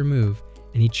finisher move,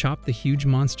 and he chopped the huge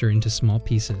monster into small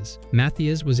pieces.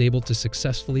 Matthias was able to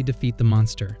successfully defeat the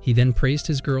monster. He then praised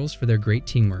his girls for their great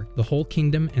teamwork. The whole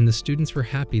kingdom and the students were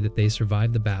happy that they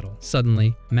survived the battle.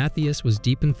 Suddenly, Matthias was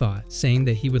deep in thought, saying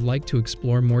that he would like to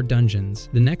explore more dungeons.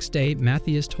 The next day,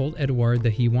 Matthias told Eduard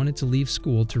that he wanted to leave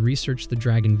school to research the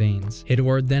dragon veins.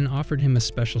 Eduard then offered him a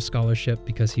special scholarship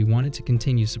because he wanted to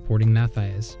continue supporting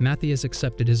Matthias. Matthias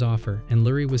accepted his offer, and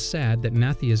Luri was sad that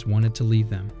Matthias wanted to leave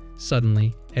them.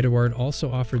 Suddenly, Eduard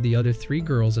also offered the other 3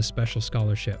 girls a special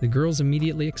scholarship. The girls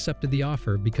immediately accepted the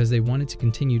offer because they wanted to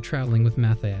continue traveling with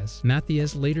Matthias.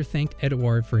 Matthias later thanked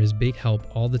Eduard for his big help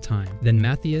all the time. Then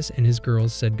Matthias and his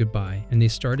girls said goodbye, and they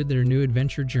started their new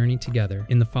adventure journey together.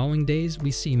 In the following days,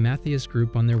 we see Matthias'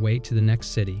 group on their way to the next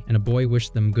city, and a boy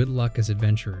wished them good luck as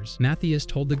adventurers. Matthias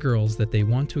told the girls that they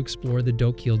want to explore the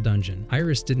Dokil dungeon.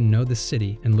 Iris didn't know the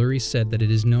city, and Luri said that it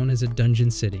is known as a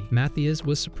dungeon city. Matthias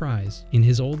was surprised. In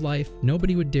his old life,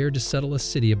 nobody would dare to settle a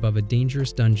city above a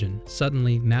dangerous dungeon.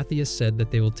 Suddenly, Matthias said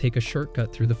that they will take a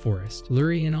shortcut through the forest.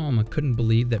 Luri and Alma couldn't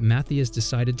believe that Matthias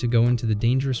decided to go into the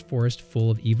dangerous forest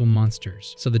full of evil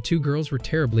monsters. So the 2 girls were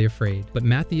terribly afraid, but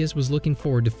Matthias was looking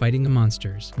forward to fighting the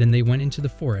monsters. Then they went into the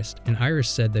forest, and Iris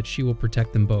said that she will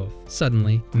protect them both.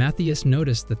 Suddenly, Matthias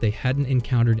noticed that they hadn't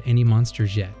encountered any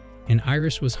monsters yet, and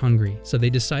Iris was hungry, so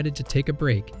they decided to take a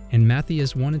break, and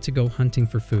Matthias wanted to go hunting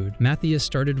for food. Matthias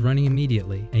started running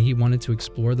immediately, and he wanted to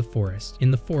explore the forest.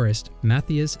 In the forest,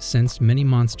 Matthias sensed many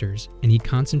monsters, and he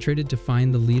concentrated to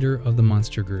find the leader of the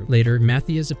monster group. Later,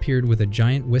 Matthias appeared with a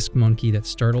giant whisk monkey that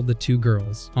startled the 2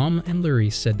 girls. Alma and Luri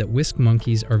said that whisk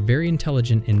monkeys are very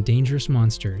intelligent and dangerous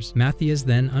monsters. Matthias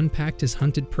then unpacked his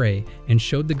hunted prey and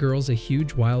showed the girls a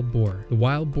huge wild boar. The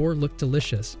wild boar looked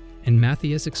delicious, and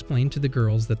Matthias explained to the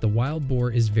girls that the wild boar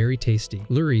is very tasty.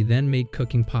 Luri then made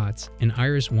cooking pots, and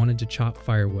Iris wanted to chop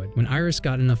firewood. When Iris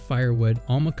got enough firewood,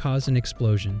 Alma caused an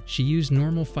explosion. She used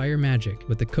normal fire magic,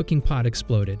 but the cooking pot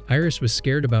exploded. Iris was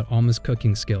scared about Alma's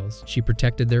cooking skills. She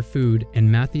protected their food,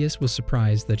 and Matthias was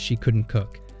surprised that she couldn't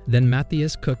cook. Then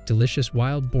Matthias cooked delicious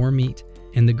wild boar meat,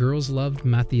 and the girls loved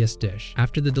Matthias' dish.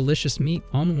 After the delicious meat,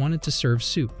 Alma wanted to serve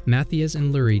soup. Matthias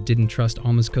and Luri didn't trust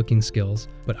Alma's cooking skills,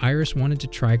 but Iris wanted to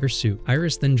try her soup.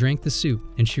 Iris then drank the soup,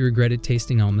 and she regretted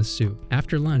tasting Alma's soup.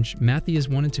 After lunch, Matthias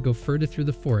wanted to go further through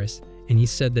the forest, and he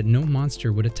said that no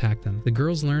monster would attack them. The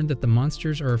girls learned that the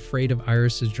monsters are afraid of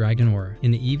Iris's dragon aura.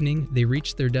 In the evening, they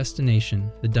reached their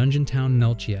destination, the dungeon town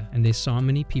Melchia, and they saw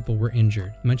many people were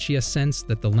injured. Melchia sensed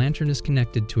that the lantern is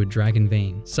connected to a dragon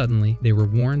vein. Suddenly, they were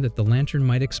warned that the lantern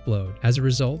might explode. As a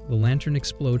result, the lantern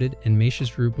exploded and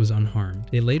Meisha's group was unharmed.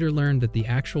 They later learned that the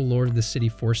actual lord of the city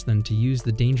forced them to use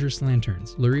the dangerous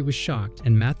lanterns. Luri was shocked,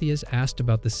 and Matthias asked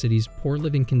about the city's poor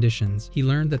living conditions. He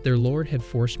learned that their lord had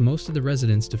forced most of the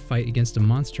residents to fight against a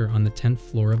monster on the 10th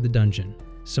floor of the dungeon.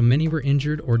 So many were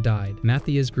injured or died.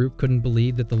 Matthias' group couldn't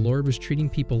believe that the Lord was treating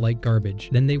people like garbage.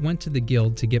 Then they went to the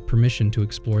guild to get permission to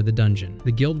explore the dungeon.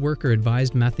 The guild worker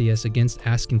advised Matthias against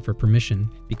asking for permission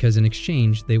because in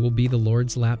exchange they will be the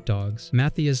Lord's lapdogs.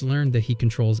 Matthias learned that he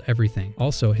controls everything.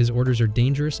 Also, his orders are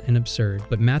dangerous and absurd,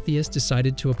 but Matthias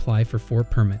decided to apply for 4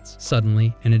 permits.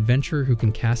 Suddenly, an adventurer who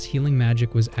can cast healing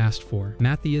magic was asked for.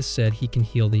 Matthias said he can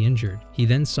heal the injured. He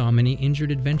then saw many injured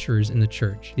adventurers in the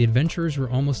church. The adventurers were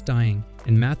almost dying,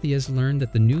 and Matthias learned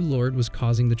that the new lord was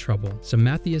causing the trouble, so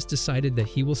Matthias decided that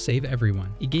he will save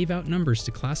everyone. He gave out numbers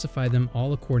to classify them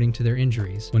all according to their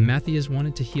injuries. When Matthias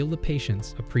wanted to heal the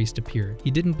patients, a priest appeared.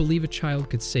 He didn't believe a child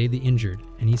could save the injured,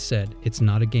 and he said, "It's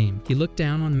not a game." He looked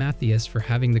down on Matthias for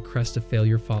having the crest of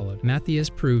failure followed. Matthias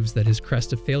proves that his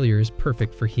crest of failure is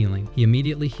perfect for healing. He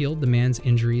immediately healed the man's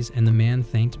injuries, and the man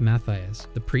thanked Matthias.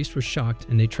 The priest was shocked,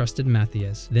 and they trusted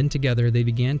Matthias. Then together they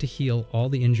began to heal all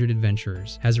the injured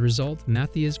adventurers. As a result,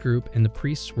 Matthias' group and the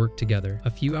priests worked together. A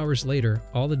few hours later,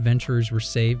 all adventurers were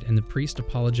saved, and the priest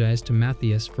apologized to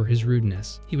Matthias for his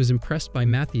rudeness. He was impressed by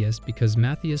Matthias because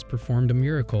Matthias performed a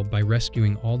miracle by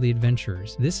rescuing all the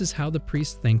adventurers. This is how the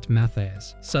priest thanked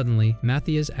Matthias. Suddenly,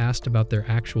 Matthias asked about their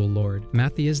actual lord.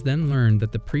 Matthias then learned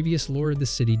that the previous lord of the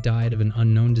city died of an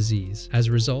unknown disease. As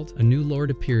a result, a new lord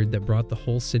appeared that brought the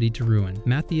whole city to ruin.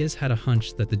 Matthias had a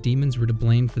hunch that the demons were to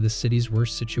blame for the city's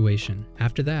worst situation.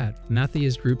 After that,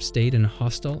 Matthias' group stayed in a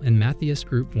hostel, and Matthias'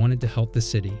 group wanted to help the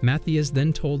city. Matthias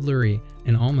then told Luri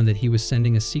and Alma that he was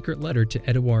sending a secret letter to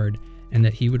Eduard and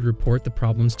that he would report the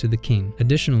problems to the king.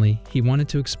 Additionally, he wanted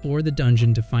to explore the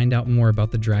dungeon to find out more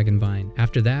about the dragon vine.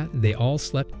 After that, they all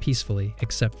slept peacefully,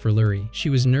 except for Luri. She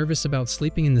was nervous about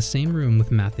sleeping in the same room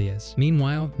with Matthias.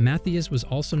 Meanwhile, Matthias was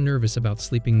also nervous about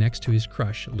sleeping next to his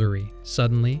crush, Luri.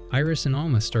 Suddenly, Iris and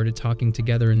Alma started talking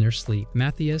together in their sleep.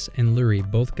 Matthias and Luri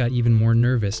both got even more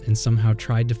nervous and somehow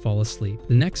tried to fall asleep.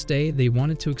 The next day, they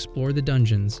wanted to explore the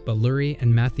dungeons, but Luri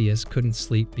and Matthias couldn't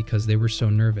sleep because they were so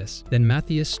nervous. Then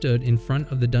Matthias stood in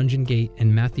front of the dungeon gate,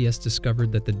 and Matthias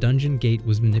discovered that the dungeon gate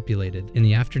was manipulated. In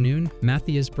the afternoon,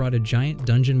 Matthias brought a giant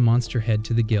dungeon monster head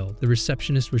to the guild. The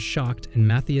receptionist was shocked, and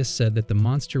Matthias said that the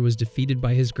monster was defeated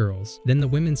by his girls. Then the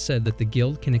women said that the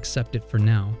guild can accept it for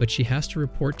now, but she has to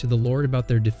report to the Lord about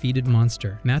their defeated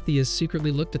monster. Matthias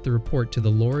secretly looked at the report to the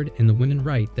Lord, and the women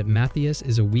write that Matthias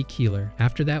is a weak healer.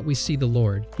 After that, we see the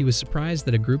Lord. He was surprised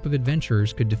that a group of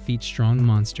adventurers could defeat strong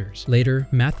monsters. Later,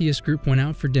 Matthias' group went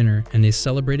out for dinner, and they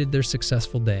celebrated their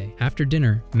successful day. After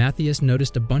dinner, Matthias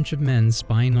noticed a bunch of men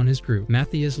spying on his group.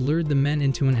 Matthias lured the men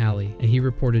into an alley, and he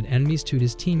reported enemies to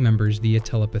his team members via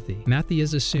telepathy.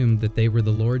 Matthias assumed that they were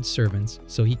the Lord's servants,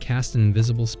 so he cast an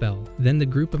invisible spell. Then the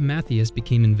group of Matthias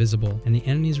became invisible, and the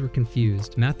enemies were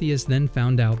confused. Matthias then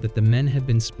found out that the men had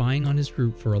been spying on his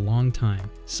group for a long time.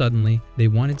 Suddenly, they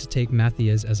wanted to take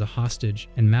Matthias as a hostage,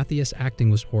 and Matthias' acting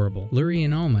was horrible. Luri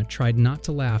and Alma tried not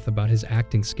to laugh about his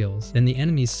acting skills. Then the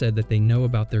enemies said that they know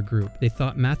about their group. They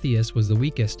thought Matthias was the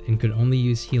weakest and could only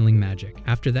use healing magic.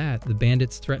 After that, the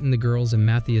bandits threatened the girls, and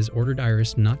Matthias ordered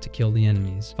Iris not to kill the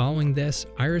enemies. Following this,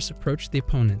 Iris approached the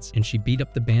opponents, and she beat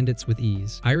up the bandits with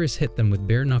ease. Iris hit them with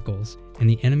bare knuckles, and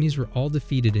the enemies were all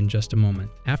defeated in just a moment.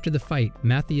 After the fight,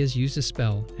 Matthias used a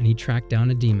spell, and he tracked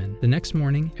down a demon. The next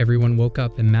morning, everyone woke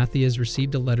up, and Matthias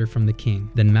received a letter from the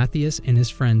king. Then Matthias and his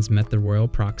friends met the royal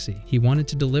proxy. He wanted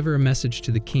to deliver a message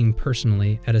to the king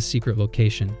personally at a secret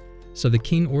location. So the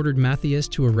king ordered Matthias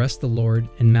to arrest the Lord,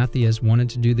 and Matthias wanted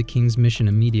to do the king's mission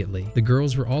immediately. The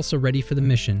girls were also ready for the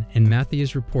mission, and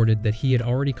Matthias reported that he had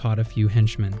already caught a few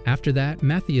henchmen. After that,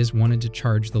 Matthias wanted to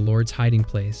charge the Lord's hiding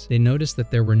place. They noticed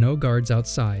that there were no guards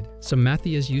outside, so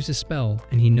Matthias used a spell,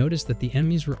 and he noticed that the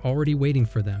enemies were already waiting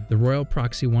for them. The royal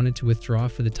proxy wanted to withdraw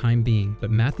for the time being,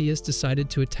 but Matthias decided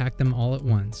to attack them all at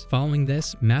once. Following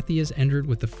this, Matthias entered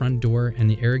with the front door, and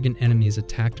the arrogant enemies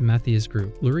attacked Matthias'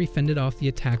 group. Luri fended off the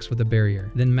attacks with a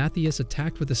barrier. Then Matthias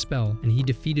attacked with a spell, and he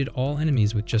defeated all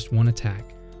enemies with just one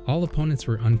attack. All opponents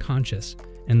were unconscious,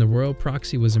 and the royal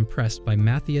proxy was impressed by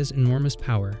Matthias' enormous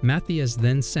power. Matthias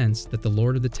then sensed that the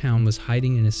lord of the town was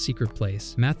hiding in a secret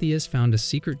place. Matthias found a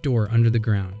secret door under the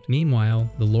ground. Meanwhile,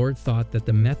 the lord thought that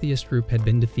the Matthias group had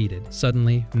been defeated.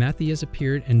 Suddenly, Matthias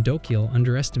appeared, and Dokil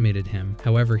underestimated him.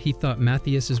 However, he thought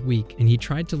Matthias is weak, and he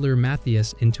tried to lure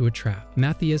Matthias into a trap.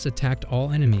 Matthias attacked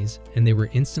all enemies, and they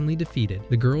were instantly defeated.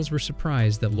 The girls were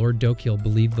surprised that Lord Dokil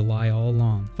believed the lie all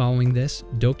along. Following this,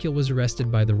 Dokil was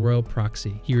arrested by the royal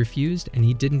proxy. He refused, and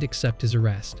he didn't accept his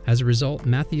arrest. As a result,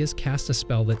 Matthias cast a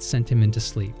spell that sent him into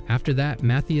sleep. After that,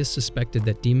 Matthias suspected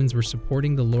that demons were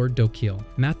supporting the Lord Dokil.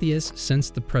 Matthias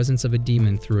sensed the presence of a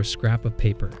demon through a scrap of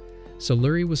paper. So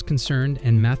Luri was concerned,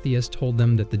 and Matthias told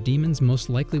them that the demons most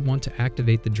likely want to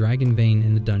activate the dragon vein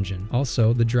in the dungeon.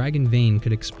 Also, the dragon vein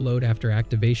could explode after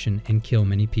activation and kill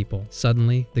many people.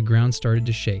 Suddenly, the ground started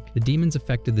to shake. The demons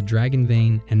affected the dragon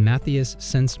vein, and Matthias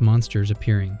sensed monsters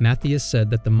appearing. Matthias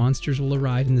said that the monsters will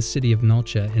arrive in the city of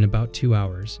Melcha in about 2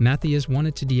 hours. Matthias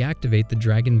wanted to deactivate the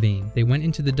dragon vein. They went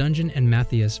into the dungeon, and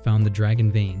Matthias found the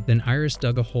dragon vein. Then Iris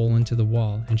dug a hole into the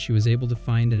wall, and she was able to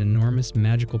find an enormous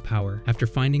magical power. After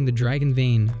finding the dragon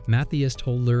vein, Matthias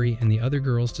told Luri and the other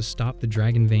girls to stop the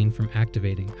dragon vein from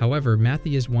activating. However,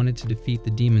 Matthias wanted to defeat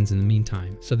the demons in the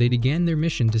meantime, so they began their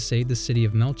mission to save the city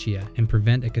of Melcha and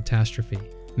prevent a catastrophe.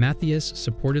 Matthias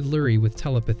supported Luri with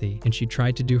telepathy, and she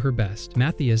tried to do her best.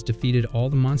 Matthias defeated all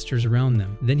the monsters around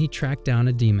them. Then he tracked down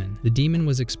a demon. The demon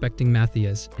was expecting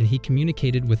Matthias, and he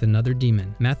communicated with another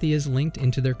demon. Matthias linked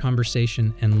into their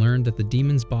conversation and learned that the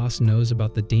demon's boss knows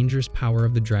about the dangerous power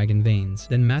of the dragon veins.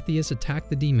 Then Matthias attacked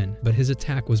the demon, but his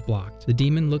attack was blocked. The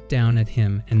demon looked down at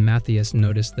him, and Matthias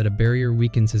noticed that a barrier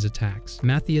weakens his attacks.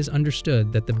 Matthias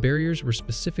understood that the barriers were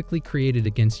specifically created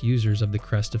against users of the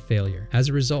Crest of Failure. As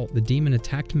a result, the demon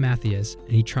attacked Matthias,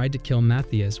 and he tried to kill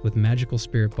Matthias with magical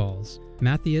spirit balls.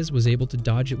 Matthias was able to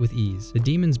dodge it with ease. The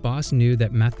demon's boss knew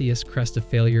that Matthias' Crest of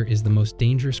Failure is the most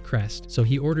dangerous crest, so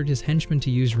he ordered his henchmen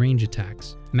to use range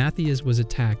attacks. Matthias was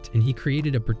attacked, and he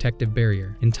created a protective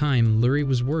barrier. In time, Luri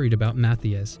was worried about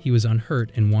Matthias. He was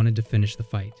unhurt and wanted to finish the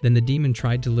fight. Then the demon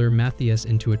tried to lure Matthias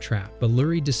into a trap, but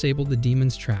Luri disabled the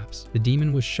demon's traps. The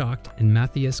demon was shocked, and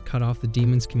Matthias cut off the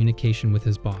demon's communication with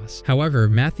his boss. However,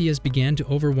 Matthias began to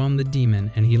overwhelm the demon,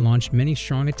 demon and he launched many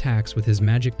strong attacks with his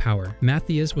magic power.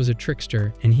 Matthias was a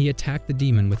trickster and he attacked the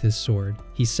demon with his sword.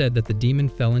 He said that the demon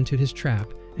fell into his trap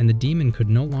and the demon could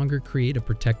no longer create a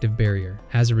protective barrier.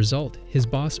 As a result, his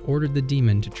boss ordered the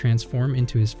demon to transform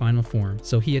into his final form,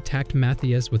 so he attacked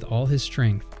Matthias with all his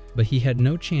strength. But he had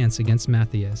no chance against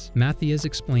Matthias. Matthias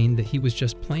explained that he was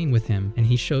just playing with him and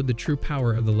he showed the true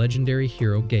power of the legendary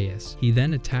hero Gaius. He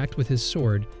then attacked with his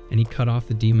sword and he cut off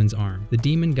the demon's arm. The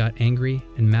demon got angry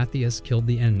and Matthias killed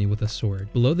the enemy with a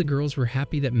sword. Below, the girls were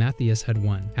happy that Matthias had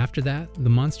won. After that, the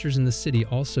monsters in the city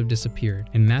also disappeared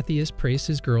and Matthias praised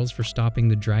his girls for stopping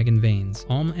the dragon veins.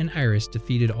 Alma and Iris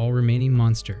defeated all remaining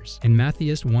monsters and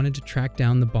Matthias wanted to track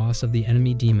down the boss of the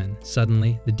enemy demon.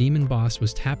 Suddenly, the demon boss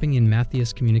was tapping in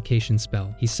Matthias' communication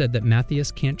spell. He said that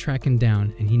Matthias can't track him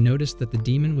down and he noticed that the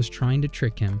demon was trying to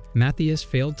trick him. Matthias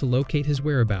failed to locate his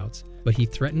whereabouts, but he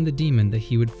threatened the demon that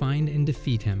he would find and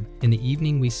defeat him. In the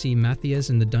evening, we see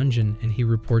Matthias in the dungeon and he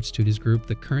reports to his group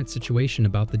the current situation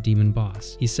about the demon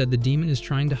boss. He said the demon is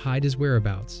trying to hide his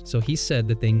whereabouts, so he said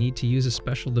that they need to use a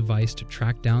special device to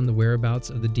track down the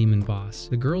whereabouts of the demon boss.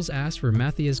 The girls asked where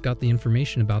Matthias got the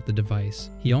information about the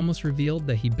device. He almost revealed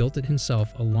that he built it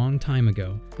himself a long time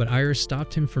ago, but Iris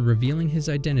stopped him from revealing his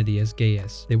identity as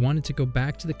Gaius. They wanted to go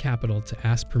back to the capital to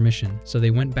ask permission, so they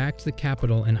went back to the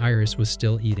capital and Iris was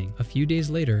still eating. A few days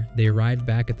later, they arrived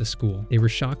back at the school. They were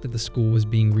shocked that the school was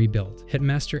being rebuilt.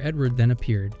 Headmaster Edward then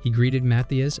appeared. He greeted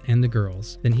Matthias and the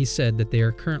girls. Then he said that they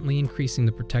are currently increasing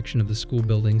the protection of the school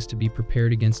buildings to be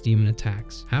prepared against demon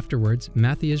attacks. Afterwards,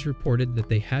 Matthias reported that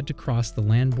they had to cross the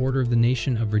land border of the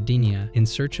nation of Rodinia in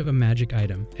search of a magic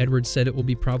item. Edward said it will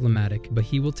be problematic, but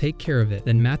he will take care of it.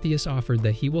 Then Matthias offered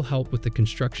that he will help with the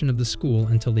construction of the school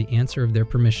until the answer of their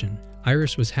permission.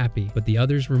 Iris was happy, but the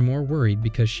others were more worried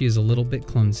because she is a little bit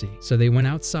clumsy. So they went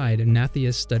outside and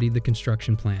Matthias studied the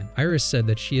construction plan. Iris said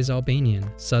that she is Albanian.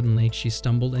 Suddenly, she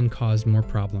stumbled and caused more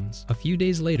problems. A few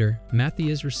days later,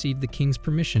 Matthias received the king's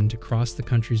permission to cross the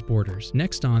country's borders.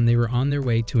 Next on, they were on their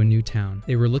way to a new town.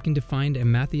 They were looking to find a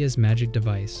Matthias magic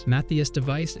device. Matthias'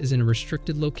 device is in a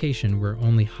restricted location where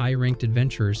only high-ranked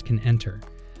adventurers can enter.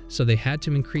 So they had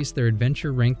to increase their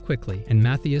adventure rank quickly, and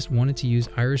Matthias wanted to use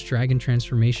Iris Dragon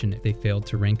transformation if they failed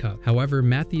to rank up. However,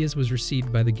 Matthias was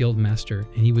received by the Guildmaster,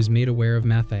 and he was made aware of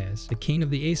Matthias. The king of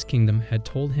the Ace Kingdom had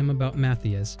told him about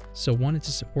Matthias, so wanted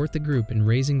to support the group in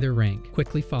raising their rank.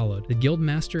 Quickly followed. The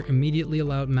Guildmaster immediately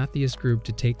allowed Matthias' group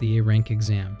to take the A rank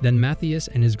exam. Then Matthias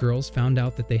and his girls found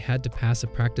out that they had to pass a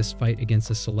practice fight against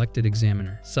a selected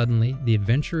examiner. Suddenly, the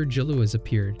adventurer Giluas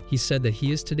appeared. He said that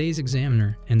he is today's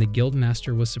examiner, and the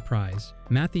Guildmaster was surprised.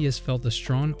 Matthias felt a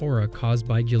strong aura caused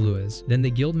by Giluas. Then the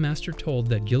Guildmaster told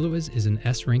that Giluas is an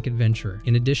S-rank adventurer.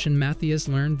 In addition, Matthias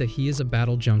learned that he is a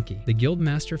battle junkie. The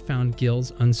Guildmaster found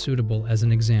Gills unsuitable as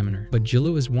an examiner, but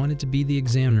Giluas wanted to be the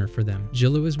examiner for them.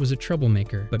 Giluas was a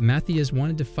troublemaker, but Matthias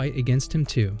wanted to fight against him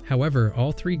too. However,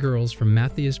 all three girls from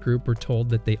Matthias' group were told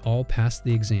that they all passed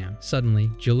the exam. Suddenly,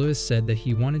 Giluas said that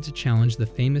he wanted to challenge the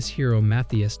famous hero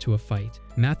Matthias to a fight.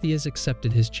 Matthias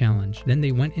accepted his challenge. Then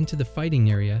they went into the fighting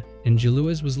area, and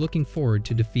Giluas was looking forward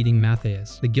to defeating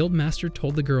Matthias. The Guildmaster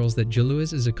told the girls that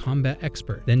Giluas is a combat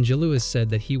expert. Then Giluas said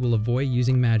that he will avoid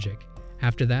using magic.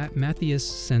 After that, Matthias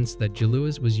sensed that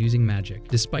Giluas was using magic.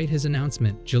 Despite his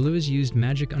announcement, Giluas used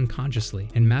magic unconsciously,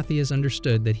 and Matthias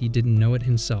understood that he didn't know it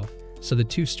himself. So the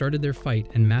two started their fight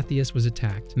and Matthias was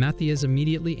attacked. Matthias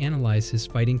immediately analyzed his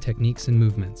fighting techniques and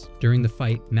movements. During the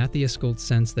fight, Matthias could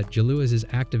sense that Giluas is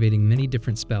activating many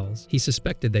different spells. He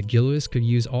suspected that Giluas could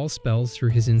use all spells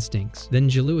through his instincts. Then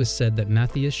Giluas said that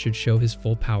Matthias should show his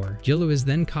full power. Giluas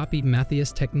then copied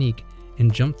Matthias' technique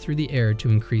and jumped through the air to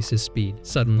increase his speed.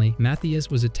 Suddenly,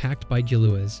 Matthias was attacked by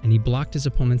Giluas, and he blocked his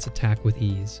opponent's attack with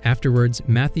ease. Afterwards,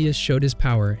 Matthias showed his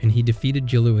power, and he defeated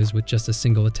Giluas with just a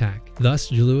single attack.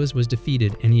 Thus, Giluas was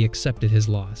defeated, and he accepted his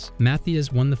loss.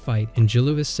 Matthias won the fight, and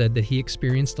Giluas said that he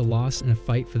experienced a loss in a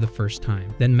fight for the first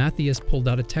time. Then Matthias pulled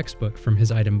out a textbook from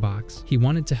his item box. He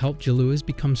wanted to help Giluas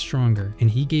become stronger,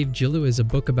 and he gave Giluas a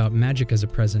book about magic as a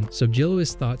present, so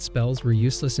Giluas thought spells were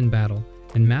useless in battle,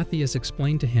 and Matthias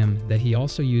explained to him that he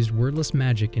also used wordless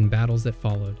magic in battles that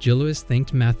followed. Giluas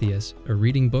thanked Matthias, but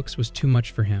reading books was too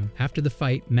much for him. After the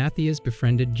fight, Matthias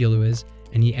befriended Giluas,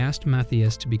 and he asked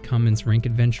Matthias to become its rank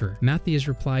adventurer. Matthias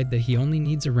replied that he only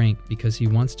needs a rank because he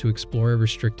wants to explore a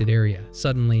restricted area.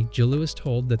 Suddenly, Giluas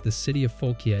told that the city of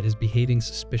Folkia is behaving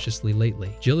suspiciously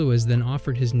lately. Giluas then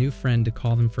offered his new friend to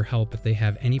call them for help if they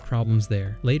have any problems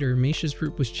there. Later, Maisha's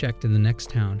group was checked in the next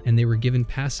town, and they were given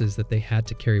passes that they had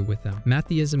to carry with them.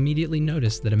 Matthias immediately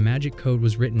noticed that a magic code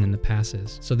was written in the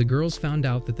passes, so the girls found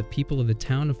out that the people of the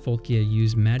town of Folkia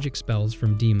use magic spells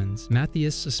from demons.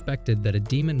 Matthias suspected that a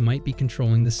demon might be controlling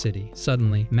controlling the city.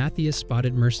 Suddenly, Matthias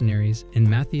spotted mercenaries, and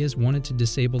Matthias wanted to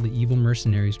disable the evil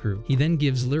mercenaries group. He then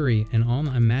gives Luri and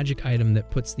Alma a magic item that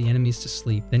puts the enemies to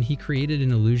sleep. Then he created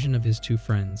an illusion of his two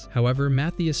friends. However,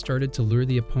 Matthias started to lure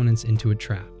the opponents into a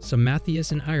trap. So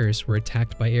Matthias and Iris were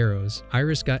attacked by arrows.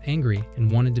 Iris got angry and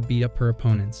wanted to beat up her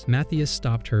opponents. Matthias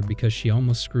stopped her because she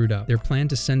almost screwed up. Their plan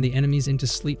to send the enemies into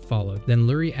sleep followed. Then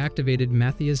Luri activated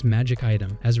Matthias' magic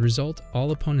item. As a result,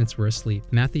 all opponents were asleep.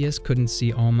 Matthias couldn't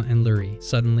see Alma and Luri.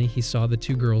 Suddenly, he saw the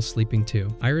two girls sleeping too.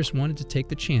 Iris wanted to take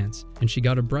the chance, and she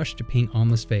got a brush to paint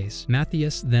Alma's face.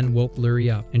 Matthias then woke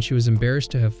Luri up, and she was embarrassed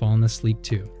to have fallen asleep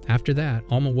too. After that,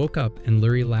 Alma woke up and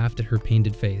Luri laughed at her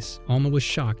painted face. Alma was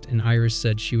shocked and Iris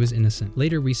said she was innocent.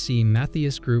 Later we see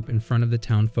Matthias' group in front of the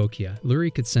town Fokia.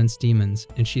 Luri could sense demons,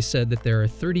 and she said that there are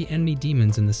 30 enemy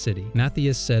demons in the city.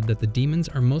 Matthias said that the demons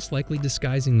are most likely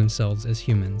disguising themselves as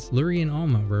humans. Luri and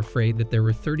Alma were afraid that there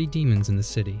were 30 demons in the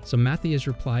city, so Matthias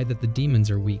replied that the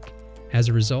demons are weak. As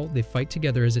a result, they fight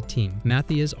together as a team.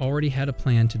 Matthias already had a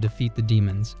plan to defeat the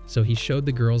demons, so he showed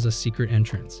the girls a secret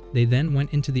entrance. They then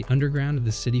went into the underground of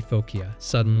the city Fokia.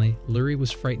 Suddenly, Luri was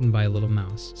frightened by a little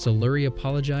mouse, so Luri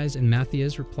apologized and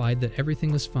Matthias replied that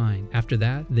everything was fine. After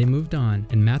that, they moved on,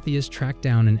 and Matthias tracked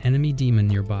down an enemy demon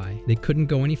nearby. They couldn't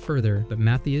go any further, but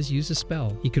Matthias used a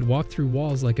spell. He could walk through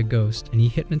walls like a ghost, and he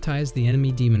hypnotized the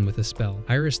enemy demon with a spell.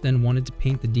 Iris then wanted to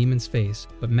paint the demon's face,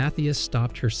 but Matthias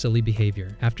stopped her silly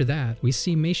behavior. After that, we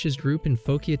see Meisha's group in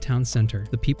Fokia town center.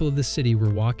 The people of the city were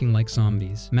walking like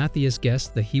zombies. Matthias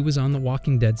guessed that he was on the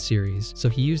Walking Dead series, so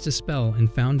he used a spell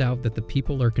and found out that the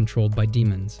people are controlled by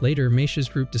demons. Later, Meisha's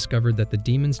group discovered that the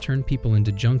demons turn people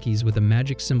into junkies with a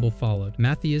magic symbol followed.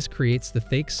 Matthias creates the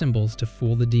fake symbols to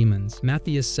fool the demons.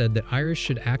 Matthias said that Iris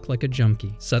should act like a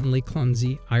junkie. Suddenly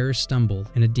clumsy, Iris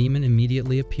stumbled, and a demon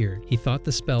immediately appeared. He thought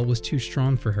the spell was too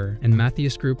strong for her, and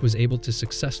Matthias' group was able to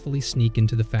successfully sneak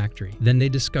into the factory. Then they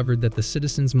discovered that the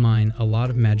citizens mine a lot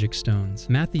of magic stones.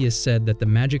 Matthias said that the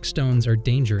magic stones are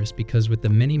dangerous because with the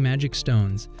many magic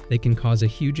stones, they can cause a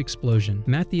huge explosion.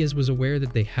 Matthias was aware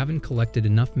that they haven't collected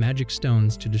enough magic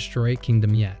stones to destroy a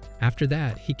kingdom yet. After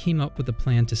that, he came up with a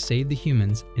plan to save the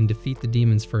humans and defeat the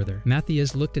demons further.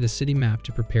 Matthias looked at a city map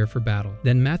to prepare for battle.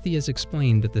 Then Matthias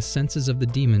explained that the senses of the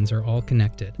demons are all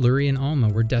connected. Luri and Alma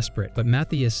were desperate, but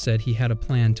Matthias said he had a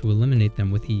plan to eliminate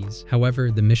them with ease. However,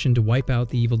 the mission to wipe out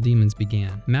the evil demons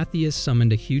began. Matthias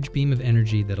summoned a huge beam of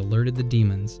energy that alerted the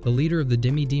demons. The leader of the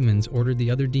demi-demons ordered the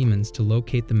other demons to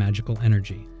locate the magical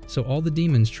energy. So all the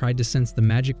demons tried to sense the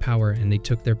magic power and they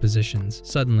took their positions.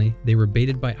 Suddenly, they were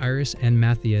baited by Iris and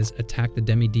Matthias attacked the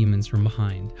demi-demons from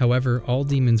behind. However, all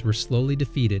demons were slowly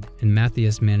defeated and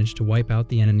Matthias managed to wipe out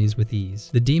the enemies with ease.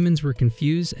 The demons were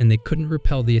confused and they couldn't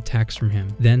repel the attacks from him.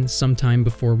 Then, sometime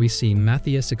before we see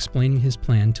Matthias explaining his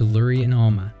plan to Luri and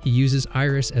Alma, he uses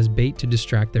Iris as bait to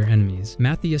distract their enemies.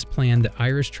 Matthias planned that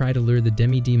Iris try to lure the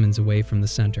demi-demons away from the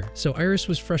center. So Iris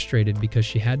was frustrated because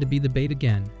she had to be the bait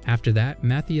again. After that,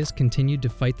 Matthias continued to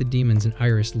fight the demons and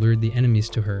Iris lured the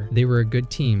enemies to her. They were a good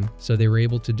team, so they were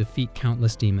able to defeat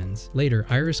countless demons. Later,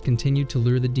 Iris continued to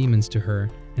lure the demons to her,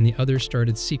 and the others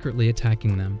started secretly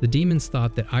attacking them. The demons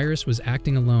thought that Iris was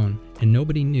acting alone, and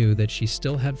nobody knew that she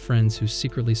still had friends who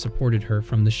secretly supported her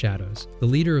from the shadows. The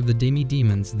leader of the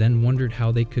demi-demons then wondered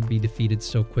how they could be defeated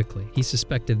so quickly. He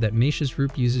suspected that Meisha's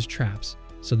group uses traps,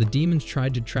 so the demons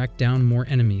tried to track down more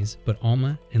enemies, but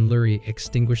Alma and Luri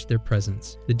extinguished their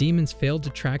presence. The demons failed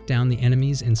to track down the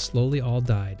enemies and slowly all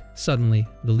died. Suddenly,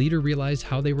 the leader realized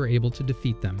how they were able to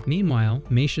defeat them. Meanwhile,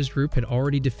 Meisha's group had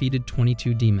already defeated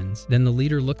 22 demons. Then the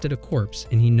leader looked at a corpse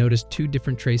and he noticed 2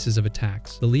 different traces of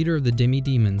attacks. The leader of the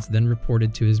demi-demons then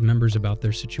reported to his members about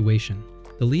their situation.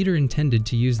 The leader intended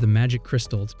to use the magic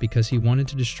crystals because he wanted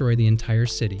to destroy the entire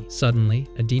city. Suddenly,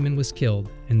 a demon was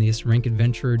killed, and the S-rank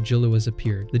adventurer Jiluas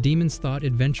appeared. The demons thought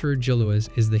adventurer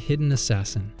Jiluas is the hidden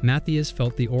assassin. Matthias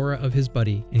felt the aura of his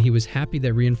buddy, and he was happy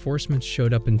that reinforcements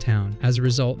showed up in town. As a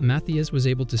result, Matthias was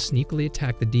able to sneakily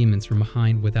attack the demons from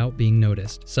behind without being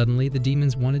noticed. Suddenly, the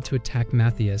demons wanted to attack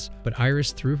Matthias, but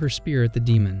Iris threw her spear at the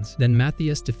demons. Then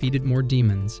Matthias defeated more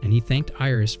demons, and he thanked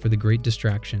Iris for the great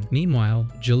distraction. Meanwhile,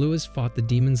 Jiluas fought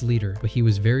the demon's leader, but he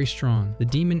was very strong. The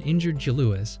demon injured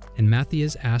Jiluas, and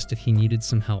Matthias asked if he needed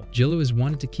some help. Jiluas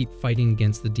wanted to keep fighting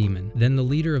against the demon. Then the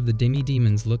leader of the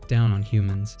demi-demons looked down on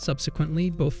humans. Subsequently,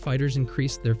 both fighters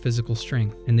increased their physical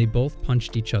strength, and they both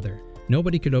punched each other.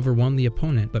 Nobody could overwhelm the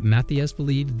opponent, but Matthias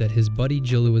believed that his buddy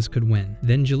Jiluas could win.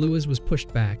 Then Jiluas was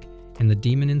pushed back, and the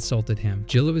demon insulted him.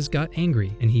 Jiluas got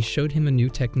angry, and he showed him a new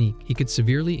technique. He could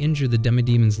severely injure the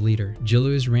demidemon's leader.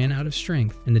 Jiluas ran out of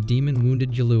strength, and the demon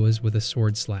wounded Jiluas with a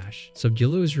sword slash. So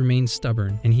Jiluas remained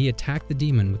stubborn, and he attacked the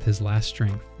demon with his last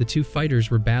strength. The two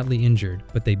fighters were badly injured,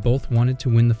 but they both wanted to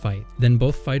win the fight. Then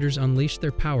both fighters unleashed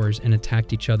their powers and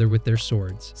attacked each other with their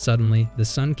swords. Suddenly, the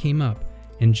sun came up,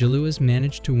 and Jiluas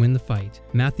managed to win the fight.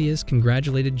 Matthias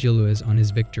congratulated Jiluas on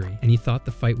his victory, and he thought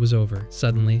the fight was over.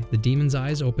 Suddenly, the demon's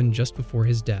eyes opened just before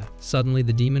his death. Suddenly,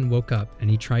 the demon woke up,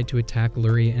 and he tried to attack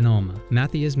Luria and Alma.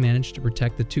 Matthias managed to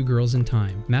protect the two girls in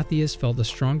time. Matthias felt a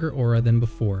stronger aura than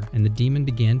before, and the demon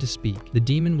began to speak. The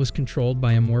demon was controlled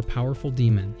by a more powerful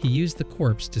demon. He used the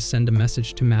corpse to send a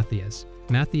message to Matthias.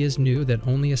 Matthias knew that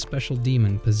only a special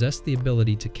demon possessed the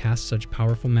ability to cast such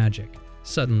powerful magic.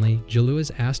 Suddenly,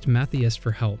 Jiluas asked Matthias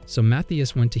for help, so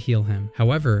Matthias went to heal him.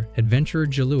 However, adventurer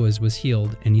Jiluas was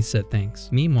healed, and he said thanks.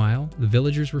 Meanwhile, the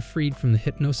villagers were freed from the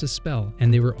hypnosis spell,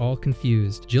 and they were all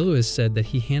confused. Jiluas said that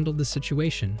he handled the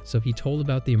situation, so he told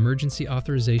about the emergency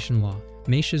authorization law.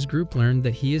 Meisha's group learned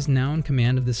that he is now in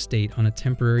command of the state on a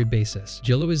temporary basis.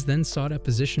 Jiluas then sought a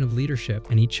position of leadership,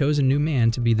 and he chose a new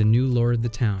man to be the new lord of the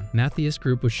town. Matthias'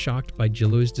 group was shocked by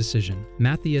Jiluas' decision.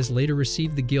 Matthias later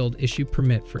received the guild issue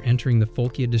permit for entering the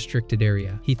Folkia districted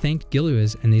area. He thanked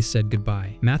Jiluas and they said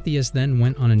goodbye. Matthias then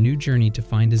went on a new journey to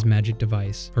find his magic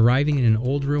device. Arriving in an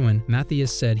old ruin,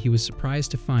 Matthias said he was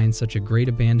surprised to find such a great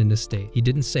abandoned estate. He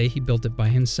didn't say he built it by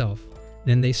himself.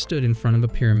 Then they stood in front of a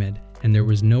pyramid, and there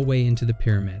was no way into the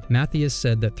pyramid. Matthias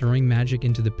said that throwing magic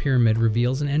into the pyramid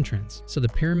reveals an entrance. So the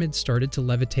pyramid started to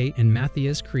levitate, and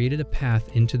Matthias created a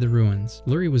path into the ruins.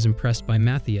 Luri was impressed by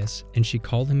Matthias, and she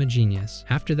called him a genius.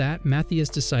 After that, Matthias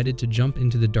decided to jump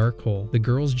into the dark hole. The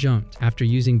girls jumped. After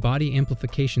using body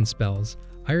amplification spells,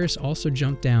 Iris also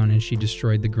jumped down and she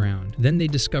destroyed the ground. Then they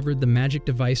discovered the magic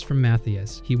device from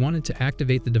Matthias. He wanted to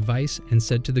activate the device and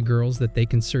said to the girls that they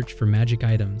can search for magic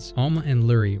items. Alma and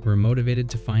Luri were motivated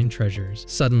to find treasures.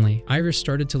 Suddenly, Iris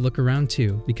started to look around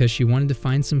too because she wanted to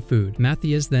find some food.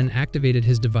 Matthias then activated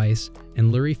his device,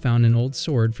 and Luri found an old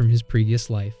sword from his previous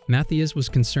life. Matthias was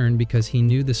concerned because he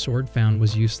knew the sword found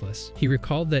was useless. He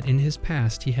recalled that in his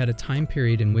past he had a time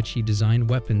period in which he designed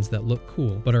weapons that look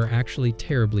cool but are actually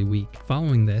terribly weak.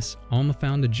 Following this, Alma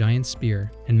found a giant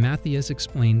spear, and Matthias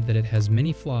explained that it has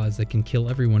many flaws that can kill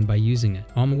everyone by using it.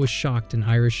 Alma was shocked, and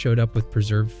Iris showed up with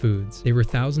preserved foods. They were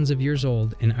thousands of years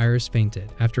old, and Iris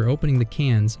fainted. After opening the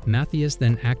cans, Matthias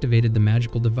then activated the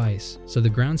magical device, so the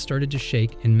ground started to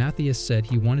shake, and Matthias said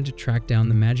he wanted to track down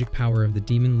the magic power of the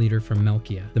demon leader from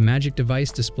Melkia. The magic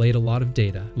device displayed a lot of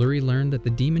data. Luri learned that the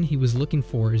demon he was looking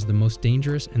for is the most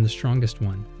dangerous and the strongest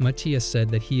one. Matthias said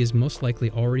that he is most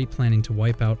likely already planning to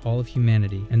wipe out all of humanity,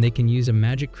 and they can use a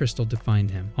magic crystal to find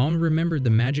him. Alma remembered the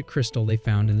magic crystal they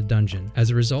found in the dungeon. As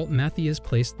a result, Matthias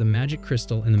placed the magic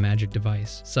crystal in the magic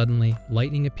device. Suddenly,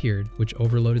 lightning appeared, which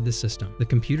overloaded the system. The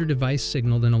computer device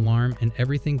signaled an alarm and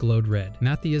everything glowed red.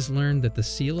 Matthias learned that the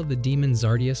seal of the demon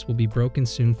Zardius will be broken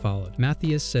soon followed.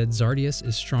 Matthias said Zardius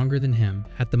is stronger than him.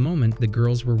 At the moment, the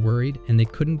girls were worried and they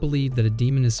couldn't believe that a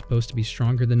demon is supposed to be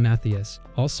stronger than Matthias.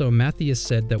 Also, Matthias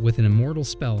said that with an immortal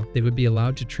spell, they would be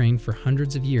allowed to train for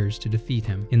hundreds of years to defeat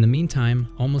him. In the meantime,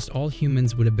 almost all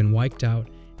humans would have been wiped out,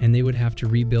 and they would have to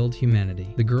rebuild humanity.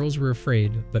 The girls were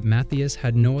afraid, but Matthias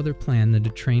had no other plan than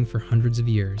to train for hundreds of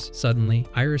years. Suddenly,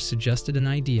 Iris suggested an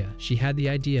idea. She had the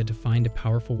idea to find a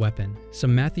powerful weapon. So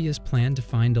Matthias planned to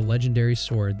find a legendary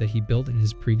sword that he built in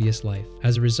his previous life.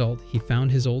 As a result, he found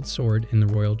his old sword in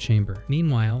the royal chamber.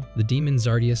 Meanwhile, the demon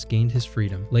Zardius gained his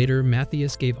freedom. Later,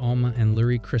 Matthias gave Alma and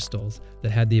Luri crystals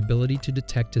that had the ability to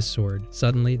detect his sword.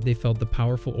 Suddenly, they felt the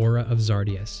powerful aura of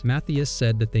Zardius. Matthias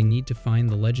said that they need to find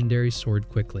the legendary sword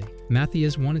quickly.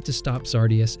 Matthias wanted to stop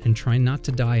Zardius and try not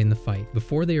to die in the fight.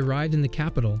 Before they arrived in the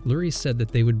capital, Luri said that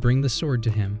they would bring the sword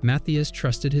to him. Matthias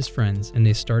trusted his friends, and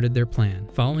they started their plan.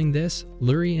 Following this,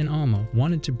 Luri and Alma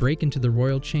wanted to break into the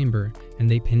royal chamber, and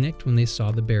they panicked when they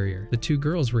saw the barrier. The two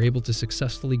girls were able to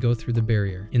successfully go through the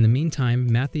barrier. In the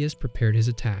meantime, Matthias prepared his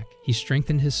attack. He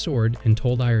strengthened his sword and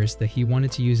told Iris that he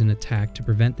wanted to use an attack to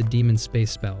prevent the demon's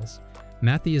space spells.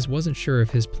 Matthias wasn't sure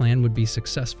if his plan would be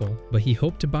successful, but he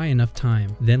hoped to buy enough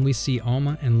time. Then we see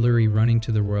Alma and Luri running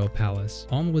to the royal palace.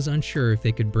 Alma was unsure if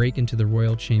they could break into the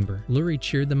royal chamber. Luri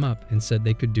cheered them up and said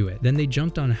they could do it. Then they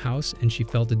jumped on a house and she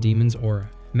felt a demon's aura.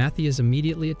 Matthias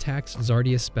immediately attacks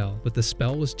Zardius' spell, but the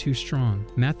spell was too strong.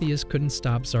 Matthias couldn't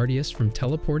stop Zardius from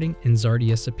teleporting, and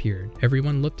Zardius appeared.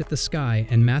 Everyone looked at the sky,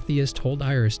 and Matthias told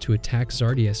Iris to attack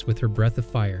Zardius with her breath of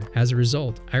fire. As a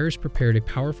result, Iris prepared a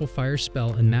powerful fire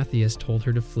spell, and Matthias told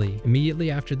her to flee.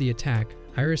 Immediately after the attack,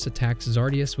 Iris attacked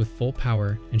Zardius with full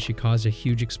power, and she caused a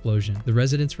huge explosion. The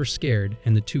residents were scared,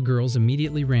 and the two girls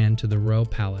immediately ran to the royal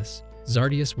palace.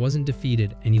 Zardius wasn't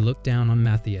defeated, and he looked down on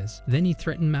Matthias. Then he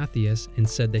threatened Matthias and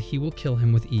said that he will kill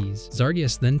him with ease.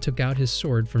 Zardius then took out his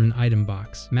sword from an item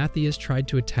box. Matthias tried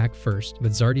to attack first,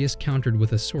 but Zardius countered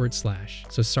with a sword slash.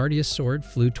 So Zardius' sword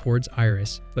flew towards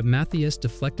Iris, but Matthias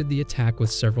deflected the attack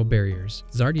with several barriers.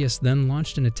 Zardius then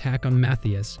launched an attack on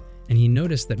Matthias, and he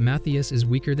noticed that Matthias is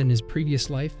weaker than his previous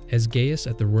life. As Gaius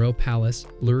at the royal palace,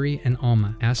 Luri and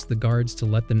Alma asked the guards to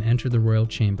let them enter the royal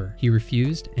chamber. He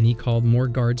refused, and he called more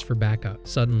guards for backup.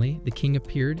 Suddenly, the king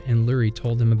appeared, and Luri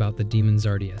told him about the demon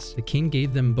Zardius. The king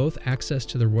gave them both access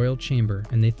to the royal chamber,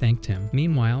 and they thanked him.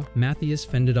 Meanwhile, Matthias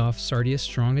fended off Zardius'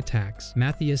 strong attacks.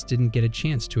 Matthias didn't get a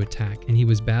chance to attack, and he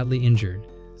was badly injured.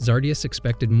 Zardius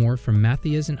expected more from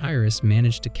Matthias, and Iris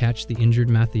managed to catch the injured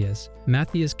Matthias.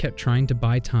 Matthias kept trying to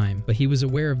buy time, but he was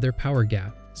aware of their power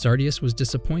gap. Zardius was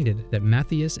disappointed that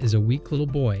Matthias is a weak little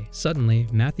boy. Suddenly,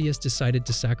 Matthias decided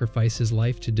to sacrifice his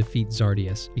life to defeat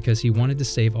Zardius because he wanted to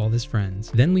save all his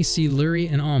friends. Then we see Luri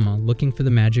and Alma looking for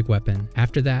the magic weapon.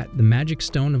 After that, the magic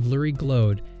stone of Luri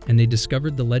glowed, and they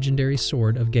discovered the legendary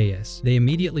sword of Gaius. They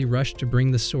immediately rushed to bring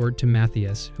the sword to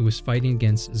Matthias, who was fighting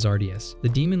against Zardius. The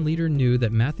demon leader knew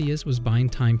that Matthias was buying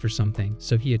time for something,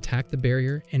 so he attacked the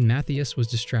barrier, and Matthias was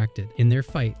distracted. In their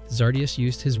fight, Zardius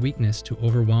used his weakness to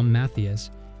overwhelm Matthias,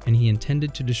 and he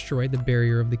intended to destroy the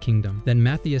barrier of the kingdom. Then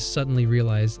Matthias suddenly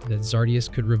realized that Zardius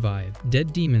could revive.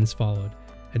 Dead demons followed.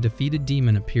 A defeated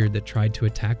demon appeared that tried to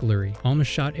attack Luri. Alma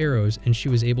shot arrows, and she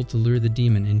was able to lure the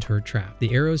demon into her trap.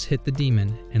 The arrows hit the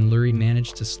demon, and Luri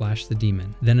managed to slash the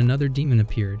demon. Then another demon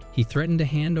appeared. He threatened to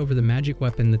hand over the magic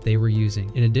weapon that they were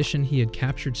using. In addition, he had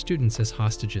captured students as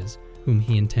hostages, whom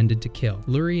he intended to kill.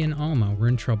 Luri and Alma were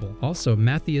in trouble. Also,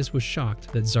 Matthias was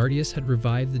shocked that Zardius had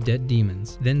revived the dead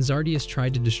demons. Then Zardius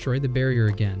tried to destroy the barrier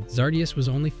again. Zardius was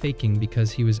only faking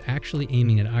because he was actually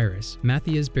aiming at Iris.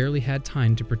 Matthias barely had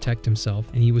time to protect himself,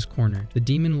 and he was cornered. The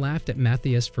demon laughed at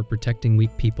Matthias for protecting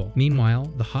weak people. Meanwhile,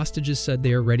 the hostages said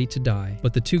they are ready to die,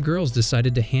 but the two girls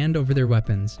decided to hand over their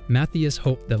weapons. Matthias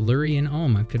hoped that Luri and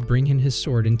Alma could bring him his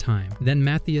sword in time. Then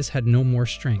Matthias had no more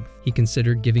strength. He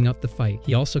considered giving up the fight.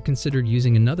 He also considered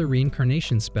using another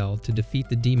reincarnation spell to defeat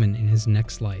the demon in his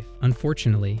next life.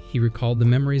 Unfortunately, he recalled the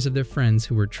memories of their friends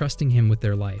who were trusting him with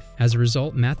their life. As a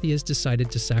result, Matthias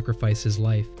decided to sacrifice his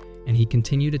life, and he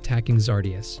continued attacking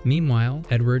Zardius. Meanwhile,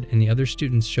 Edward and the other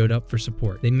students showed up for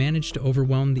support. They managed to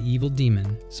overwhelm the evil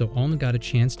demon, so Alma got a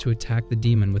chance to attack the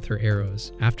demon with her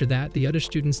arrows. After that, the other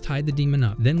students tied the demon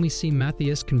up. Then we see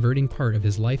Matthias converting part of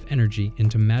his life energy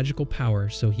into magical power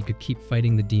so he could keep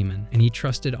fighting the demon. And he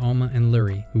trusted Alma and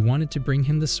Luri, who wanted to bring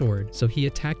him the sword, so he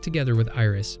attacked together with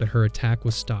Iris, but her attack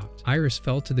was stopped. Iris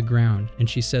fell to the ground, and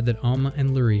she said that Alma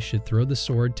and Luri should throw the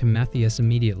sword to Matthias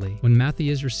immediately. When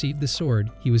Matthias received the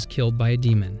sword, he was killed by a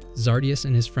demon. Zardius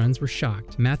and his friends were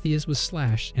shocked. Matthias was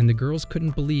slashed, and the girls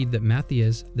couldn't believe that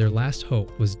Matthias, their last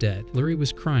hope, was dead. Luri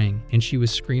was crying, and she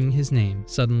was screaming his name.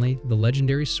 Suddenly, the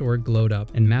legendary sword glowed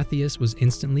up, and Matthias was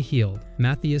instantly healed.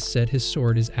 Matthias said his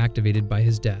sword is activated by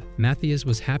his death. Matthias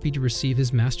was happy to receive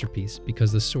his masterpiece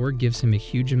because the sword gives him a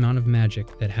huge amount of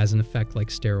magic that has an effect like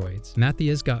steroids.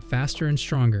 Matthias got faster and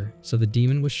stronger, so the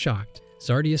demon was shocked.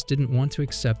 Zardius didn't want to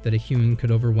accept that a human could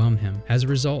overwhelm him. As a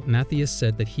result, Matthias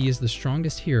said that he is the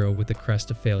strongest hero with the crest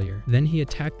of failure. Then he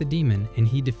attacked the demon, and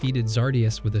he defeated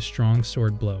Zardius with a strong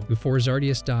sword blow. Before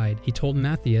Zardius died, he told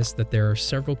Matthias that there are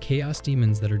several chaos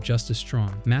demons that are just as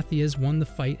strong. Matthias won the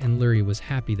fight, and Luri was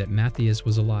happy that Matthias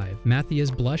was alive.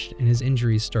 Matthias blushed, and his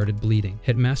injuries started bleeding.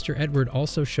 Headmaster Edward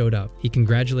also showed up. He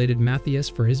congratulated Matthias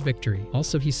for his victory.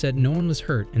 Also, he said no one was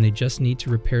hurt, and they just need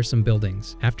to repair some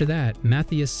buildings. After that,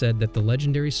 Matthias said that the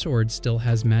legendary sword still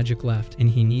has magic left, and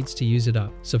he needs to use it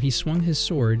up. So he swung his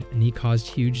sword, and he caused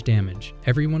huge damage.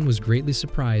 Everyone was greatly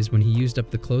surprised when he used up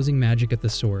the closing magic at the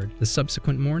sword. The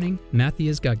subsequent morning,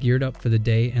 Matthias got geared up for the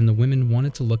day, and the women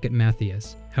wanted to look at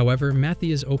Matthias. However,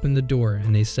 Matthias opened the door,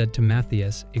 and they said to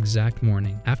Matthias, exact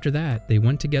morning. After that, they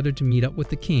went together to meet up with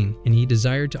the king, and he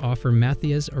desired to offer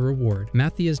Matthias a reward.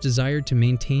 Matthias desired to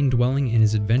maintain dwelling in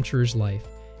his adventurer's life,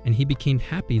 and he became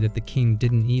happy that the king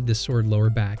didn't need the sword lower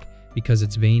back, because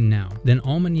it's vain now. Then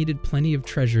Alma needed plenty of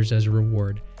treasures as a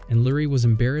reward, and Luri was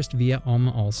embarrassed via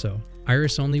Alma also.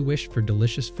 Iris only wished for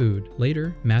delicious food.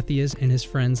 Later, Matthias and his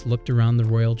friends looked around the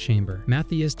royal chamber.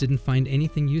 Matthias didn't find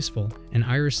anything useful, and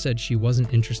Iris said she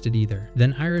wasn't interested either.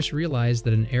 Then Iris realized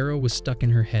that an arrow was stuck in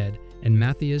her head, and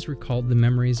Matthias recalled the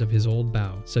memories of his old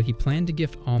bow, so he planned to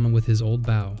gift Alma with his old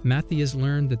bow. Matthias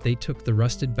learned that they took the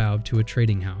rusted bow to a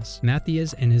trading house.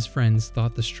 Matthias and his friends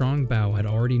thought the strong bow had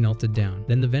already melted down.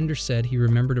 Then the vendor said he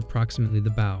remembered approximately the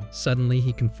bow. Suddenly,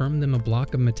 he confirmed them a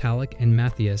block of metallic, and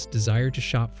Matthias desired to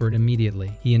shop for it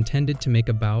immediately. He intended to make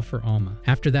a bow for Alma.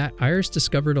 After that, Iris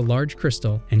discovered a large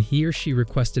crystal, and he or she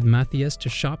requested Matthias to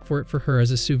shop for it for her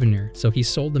as a souvenir, so he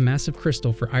sold the massive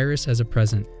crystal for Iris as a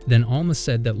present. Then Alma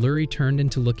said that Luri turned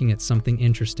into looking at something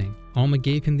interesting. Alma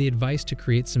gave him the advice to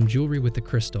create some jewelry with the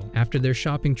crystal. After their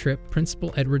shopping trip,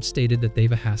 Principal Edward stated that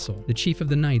they've a hassle. The chief of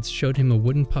the knights showed him a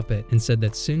wooden puppet and said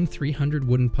that soon 300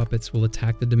 wooden puppets will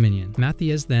attack the Dominion.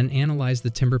 Matthias then analyzed the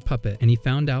timber puppet, and he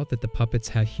found out that the puppets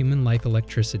have human-like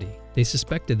electricity. They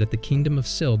suspected that the kingdom of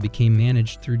Syl became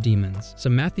managed through demons. So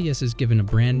Matthias is given a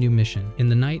brand new mission. In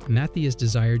the night, Matthias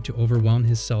desired to overwhelm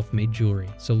his self-made jewelry.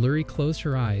 So Luri closed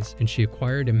her eyes and she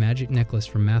acquired a magic necklace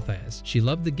from Matthias. She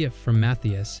loved the gift from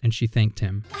Matthias and she thanked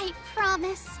him. I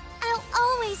promise, I'll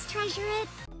always treasure it.